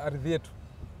kuchukua ardhi yetu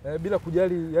bila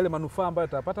kujali yale manufaa ambayo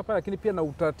atapata pale, lakini pia na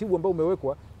utaratibu ambao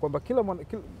umewekwa kwamba kila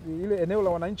ile eneo la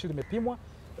wananchi limepimwa,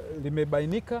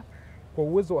 limebainika kwa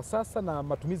uwezo wa sasa na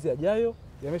matumizi yajayo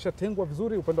yameshatengwa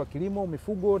vizuri upande wa kilimo,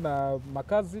 mifugo na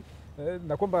makazi,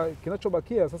 na kwamba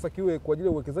kinachobakia sasa kiwe kwa ajili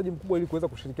ya uwekezaji mkubwa ili kuweza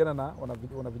kushirikiana na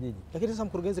wanavijiji. Lakini sasa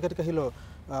mkurugenzi, katika hilo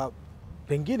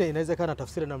pengine inaweza kana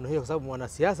tafsiri namna hiyo, kwa sababu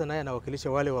mwanasiasa naye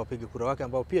anawakilisha wale wapiga kura wake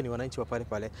ambao pia ni wananchi wa pale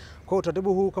pale. Kwa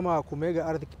utaratibu huu kama kumega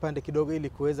ardhi kipande kidogo ili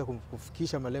kuweza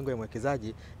kufikisha malengo ya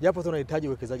mwekezaji, japo tunahitaji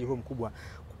uwekezaji huu mkubwa,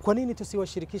 kwa nini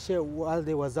tusiwashirikishe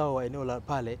wale wazao wa eneo la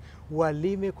pale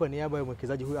walime kwa niaba ya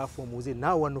mwekezaji huyu afu muuzie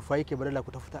nao wanufaike badala ya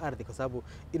kutafuta ardhi, kwa sababu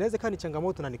inaweza kuwa ni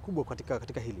changamoto na ni kubwa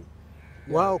katika hili.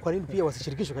 Wao kwa nini pia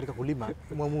wasishirikishwe katika kulima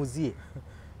mwamuzie?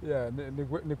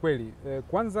 Ni kweli.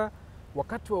 Kwanza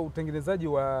wakati wa utengenezaji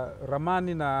wa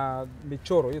ramani na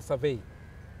michoro, hiyo survey,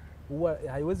 huwa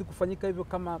haiwezi kufanyika hivyo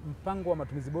kama mpango wa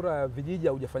matumizi bora ya vijiji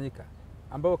haujafanyika,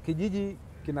 ambao kijiji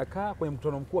kinakaa kwenye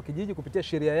mkutano mkuu wa kijiji kupitia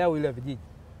sheria yao ile ya vijiji.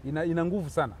 Ina nguvu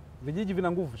sana, vijiji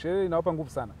vina nguvu, sheria inawapa nguvu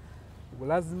sana,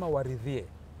 lazima waridhie.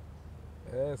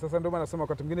 Sasa ndio maana nasema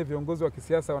wakati mwingine viongozi wa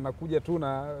kisiasa wanakuja tu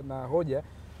na hoja,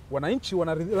 wananchi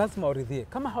lazima waridhie.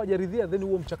 Kama hawajaridhia, then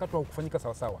huo mchakato haukufanyika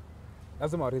sawa sawa.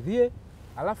 Lazima waridhie,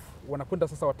 alafu wanakwenda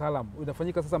sasa wataalamu,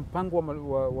 inafanyika sasa mpango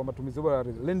wa matumizi bora,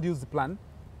 land use plan,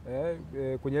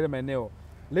 kwenye ile maeneo.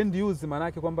 Land use maana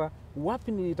yake kwamba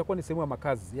wapi itakuwa ni sehemu ya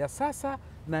makazi ya sasa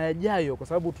na yajayo, kwa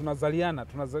sababu tunazaliana,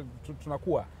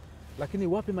 tunakuwa, lakini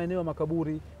wapi maeneo ya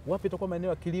makaburi, wapi itakuwa maeneo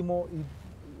ya kilimo,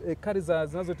 ekari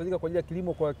zinazohitajika kwa ajili ya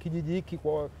kilimo kwa kijiji hiki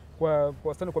kwa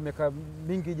wastani kwa miaka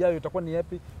mingi ijayo itakuwa ni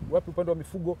yapi, wapi upande wa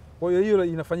mifugo. Kwa hiyo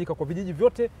inafanyika kwa vijiji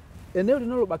vyote. Eneo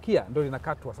linalobakia ndio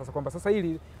linakatwa sasa, kwamba sasa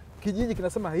hili kijiji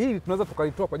kinasema hili tunaweza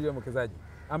tukalitoa kwa ajili ya mwekezaji,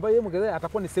 ambaye yeye mwekezaji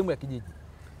atakuwa ni sehemu ya kijiji.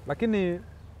 Lakini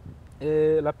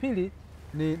la pili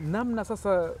ni namna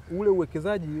sasa ule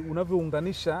uwekezaji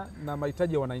unavyounganisha na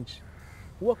mahitaji ya wananchi.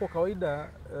 Huwa kwa kawaida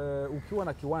ukiwa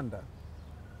na kiwanda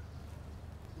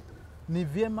ni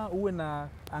vyema uwe na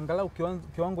angalau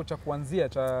kiwango cha kuanzia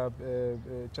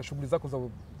cha shughuli zako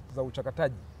za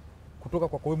uchakataji kutoka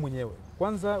kwa wewe mwenyewe.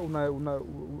 Kwanza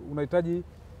unahitaji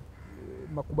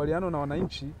makubaliano na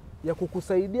wananchi ya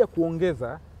kukusaidia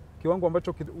kuongeza kiwango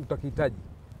ambacho utakihitaji,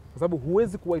 kwa sababu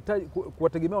huwezi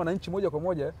kuwategemea wananchi moja kwa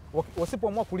moja.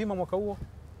 Wasipoamua kulima mwaka huo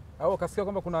au wakasikia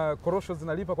kwamba kuna korosho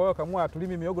zinalipa, kwa hiyo akaamua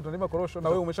tulimi miogo, tunalima korosho, na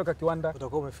wewe umeshaka kiwanda,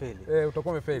 utakuwa umefeli.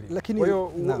 Utakuwa umefeli. Kwa hiyo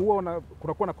huwa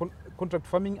kunakuwa na contract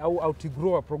farming au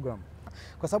outgrower program.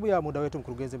 Kwa sababu ya muda wetu,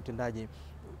 mkurugenzi mtendaji,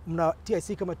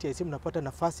 TIC kama TIC mnapata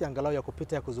nafasi angalau ya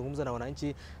kupita, ya kuzungumza na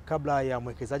wananchi kabla ya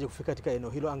mwekezaji kufika katika eneo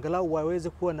hilo, angalau waweze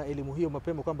kuwa na elimu hiyo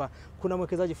mapema kwamba kuna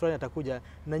mwekezaji fulani atakuja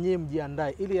na nyie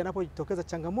mjiandae, ili yanapojitokeza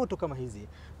changamoto kama hizi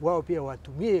wao pia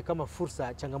watumie kama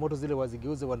fursa, changamoto zile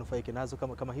wazigeuze, wanufaike nazo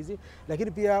kama hizi.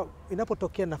 Lakini pia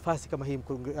inapotokea nafasi kama hii,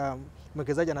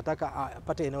 mwekezaji anataka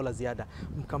apate eneo la ziada,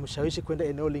 mkamshawishi kwenda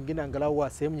eneo lingine, angalau wa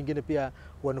sehemu nyingine pia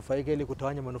wanufaike, ili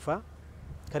kutawanya manufaa.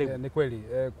 Ni kweli.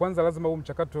 Kwanza lazima huu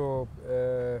mchakato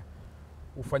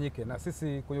ufanyike, na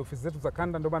sisi kwenye ofisi zetu za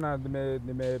kanda, ndio maana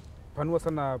nimepanua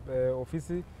sana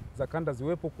ofisi za kanda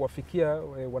ziwepo kuwafikia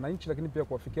wananchi, lakini pia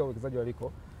kuwafikia wawekezaji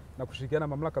waliko, na kushirikiana na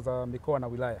mamlaka za mikoa na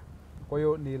wilaya. Kwa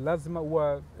hiyo ni lazima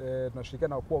huwa tunashirikiana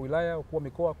na wakuu wa wilaya, wakuu wa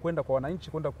mikoa, kwenda kwa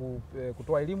wananchi, kwenda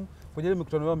kutoa elimu kwenye ile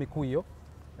mikutano yao mikuu hiyo,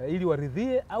 ili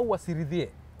waridhie au wasiridhie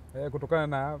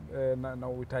kutokana na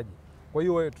uhitaji. Kwa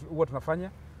hiyo huwa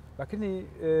tunafanya. Lakini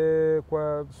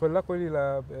kwa swali lako hili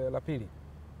la pili,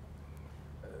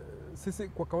 sisi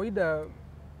kwa kawaida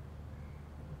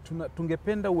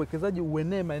tungependa uwekezaji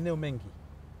uenee maeneo mengi,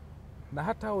 na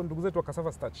hata hao ndugu zetu wa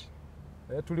cassava starch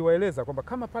tuliwaeleza kwamba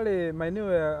kama pale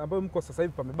maeneo ambayo mko sasa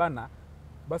hivi pamebana,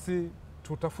 basi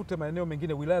tutafute maeneo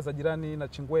mengine, wilaya za jirani na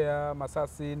Chingwea,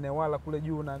 Masasi, Newala kule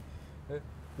juu, na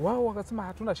wao wakasema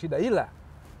hatuna shida, ila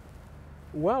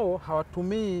wao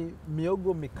hawatumii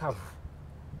miogo mikavu.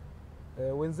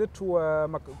 Wenzetu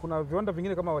kuna viwanda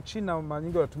vingine kama wa China mara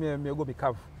nyingi wanatumia miogo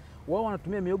mikavu. Wao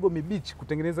wanatumia miogo mibichi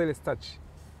kutengeneza ile starch.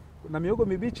 Na miogo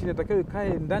mibichi inatakiwa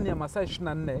ikae ndani ya masaa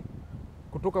 24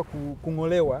 kutoka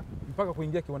kung'olewa mpaka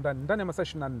kuingia kiwandani, ndani ya masaa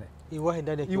 24. Iwahi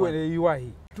ndani ya kiwanda.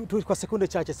 Iwahi. Kwa sekunde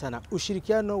chache sana,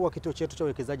 ushirikiano wa kituo chetu cha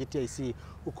uwekezaji TIC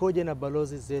ukoje na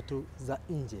balozi zetu za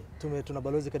nje? Tuna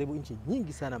balozi karibu nchi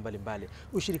nyingi sana mbalimbali.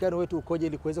 Ushirikiano wetu ukoje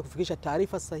ili kuweza kufikisha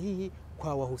taarifa sahihi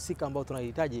kwa wahusika ambao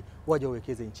tunahitaji waje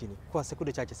wawekeze nchini? Kwa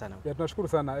sekunde chache sana. Tunashukuru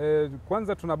sana.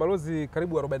 Kwanza tuna balozi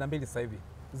karibu 42 sasa hivi,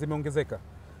 zimeongezeka.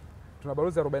 Tuna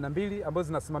balozi 42 ambazo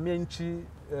zinasimamia nchi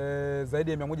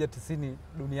zaidi ya 190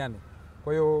 duniani.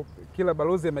 Kwa hiyo kila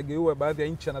balozi amegeua baadhi ya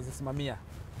nchi anazisimamia.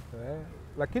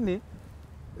 Lakini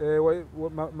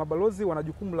mabalozi wana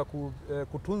jukumu la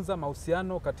kutunza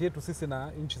mahusiano kati yetu sisi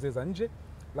na nchi za nje,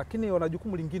 lakini wana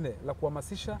jukumu lingine la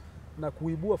kuhamasisha na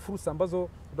kuibua fursa ambazo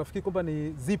tunafikiri kwamba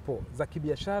ni zipo za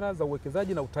kibiashara, za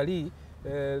uwekezaji na utalii,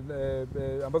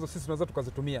 ambazo sisi tunaweza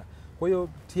tukazitumia. Kwa hiyo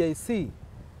TIC,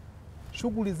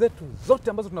 shughuli zetu zote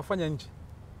ambazo tunafanya nje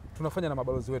tunafanya na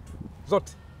mabalozi wetu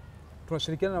zote.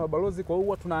 Tunashirikiana na mabalozi, kwa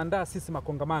hiyo tunaandaa sisi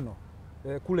makongamano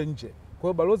kule nje. Kwa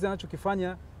hiyo balozi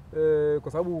anachokifanya,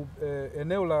 kwa sababu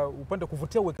eneo la upande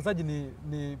kuvutia uwekezaji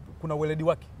ni kuna weledi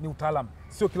wake, ni utaalamu.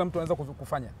 Sio kila mtu anaweza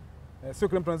kufanya, sio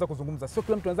kila mtu anaweza kuzungumza, sio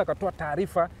kila mtu anaweza kutoa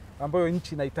taarifa ambayo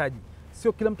nchi inahitaji.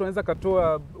 sio kila mtu anaweza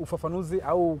katoa ufafanuzi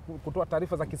au kutoa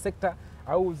taarifa za kisekta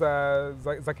au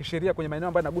za kisheria kwenye maeneo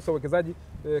ambayo yanagusa uwekezaji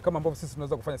kama ambavyo sisi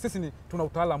tunaweza kufanya. Sisi tuna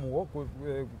utaalamu huo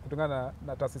kutokana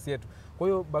na taasisi yetu. Kwa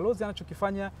hiyo balozi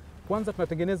anachokifanya, kwanza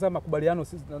tunatengeneza makubaliano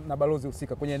na balozi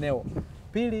husika kwenye eneo.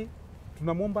 Pili,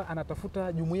 tunamwomba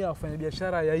anatafuta jumuiya ya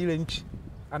wafanyabiashara ya ile nchi,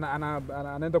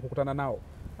 anaenda kukutana nao.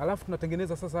 Alafu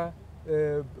tunatengeneza sasa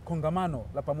kongamano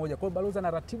la pamoja. Kwa hiyo balozi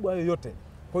anaratibu hayo yote.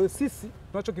 Kwa hiyo sisi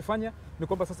tunachokifanya ni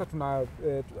kwamba sasa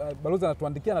balozi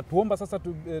anatuandikia na tuomba sasa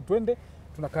tuende,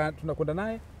 tunakwenda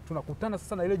naye, tunakutana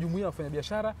sasa na ile jumuiya ya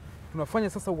wafanyabiashara, tunafanya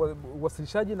sasa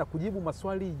uwasilishaji na kujibu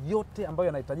maswali yote ambayo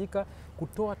yanahitajika,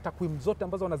 kutoa takwimu zote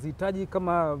ambazo wanazihitaji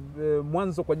kama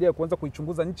mwanzo kwa ajili ya kuanza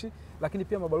kuichunguza nchi, lakini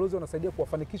pia mabalozi wanasaidia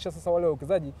kuwafanikisha sasa wale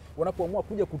wawekezaji wanapoamua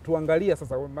kuja kutuangalia.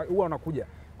 Sasa huwa wanakuja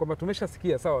kwamba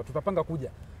tumeshasikia sawa, tutapanga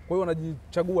kuja. Kwa hiyo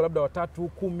wanajichagua labda 3,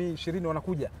 10, 20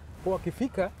 wanakuja. Kwa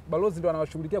wakifika, balozi ndio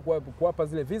anawashughulikia kuwapa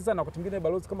zile visa, na wakati mwingine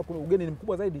balozi kama kuna ugeni ni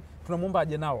mkubwa zaidi, tunamwomba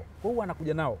aje nao. Kwa hiyo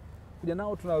anakuja nao.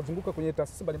 Tunazunguka kwenye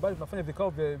taasisi mbalimbali, tunafanya vikao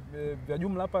vya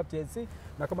jumla hapa TIC,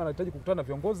 na kama anahitaji kukutana na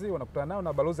viongozi wanakutana nao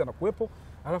na balozi anakuwepo,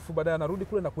 alafu baadaye anarudi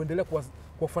kule na kuendelea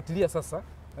kuwafuatilia sasa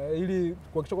ili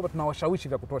kuhakikisha kwamba tunawashawishi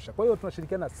vya kutosha. Kwa hiyo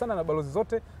tunashirikiana sana na balozi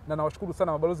zote, na nawashukuru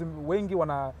sana mabalozi wengi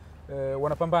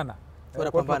wanapambana.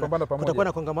 Kutakuwa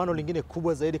na kongamano lingine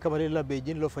kubwa zaidi kama lile la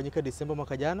Beijing lilofanyika Desemba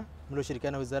mwaka jana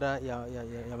mlioshirikiana na Wizara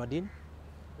ya Madini.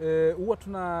 Huwa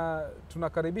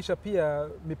tunakaribisha pia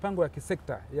mipango ya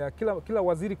kisekta ya kila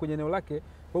waziri kwenye eneo lake.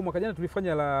 Kwa hiyo mwaka jana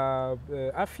tulifanya la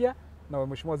afya na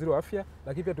Mheshimiwa Waziri wa Afya,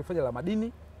 lakini pia tulifanya la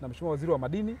madini na Mheshimiwa Waziri wa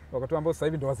Madini, wakati ambao sasa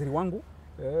hivi ndio waziri wangu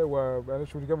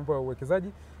anashughulikia mambo ya uwekezaji,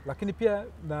 lakini pia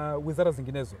na wizara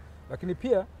zinginezo. Lakini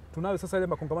pia tunayo sasa ile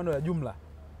makongamano ya jumla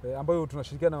ambayo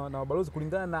tunashirikiana na balozi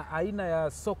kulingana na aina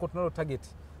ya soko tunalo target,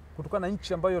 kutokana na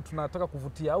nchi ambayo tunataka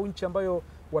kuvutia au nchi ambayo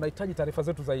wanahitaji taarifa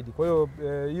zetu zaidi. Kwa hiyo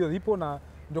hiyo ipo na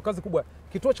ndio kazi kubwa.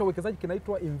 Kituo cha uwekezaji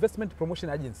kinaitwa Investment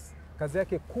Promotion Agency. Kazi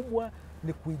yake kubwa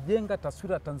ni kuijenga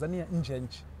taswira ya Tanzania nje ya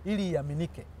nchi ili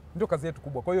iaminike. Ndio kazi yetu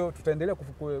kubwa. Kwa hiyo tutaendelea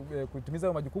kuitimiza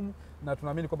hayo majukumu na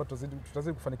tunaamini kwamba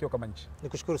tutazidi kufanikiwa kama nchi.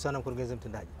 Nikushukuru sana mkurugenzi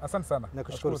mtendaji. Asante sana.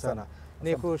 Nikushukuru sana.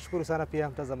 Nikushukuru sana pia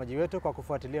mtazamaji wetu kwa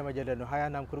kufuatilia majadiliano haya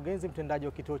na mkurugenzi mtendaji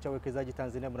wa Kituo cha Uwekezaji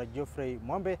Tanzania Bwana Geofrey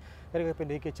Mwambe katika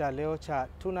kipindi hiki cha leo cha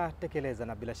Tunatekeleza,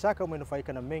 na bila shaka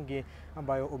umenufaika na mengi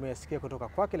ambayo umeyasikia kutoka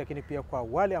kwake, lakini pia kwa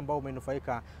wale ambao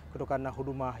umenufaika kutokana na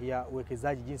huduma ya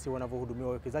uwekezaji, jinsi wanavyohudumia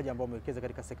wawekezaji ambao wamewekeza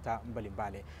katika sekta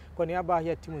mbalimbali. Kwa niaba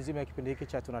ya timu nzima ya kipindi hiki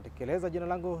cha Tunatekeleza, jina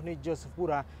langu ni Joseph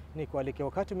Bura, ni kualike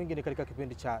wakati mwingine katika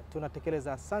kipindi cha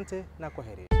Tunatekeleza. Asante na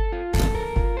kwaheri.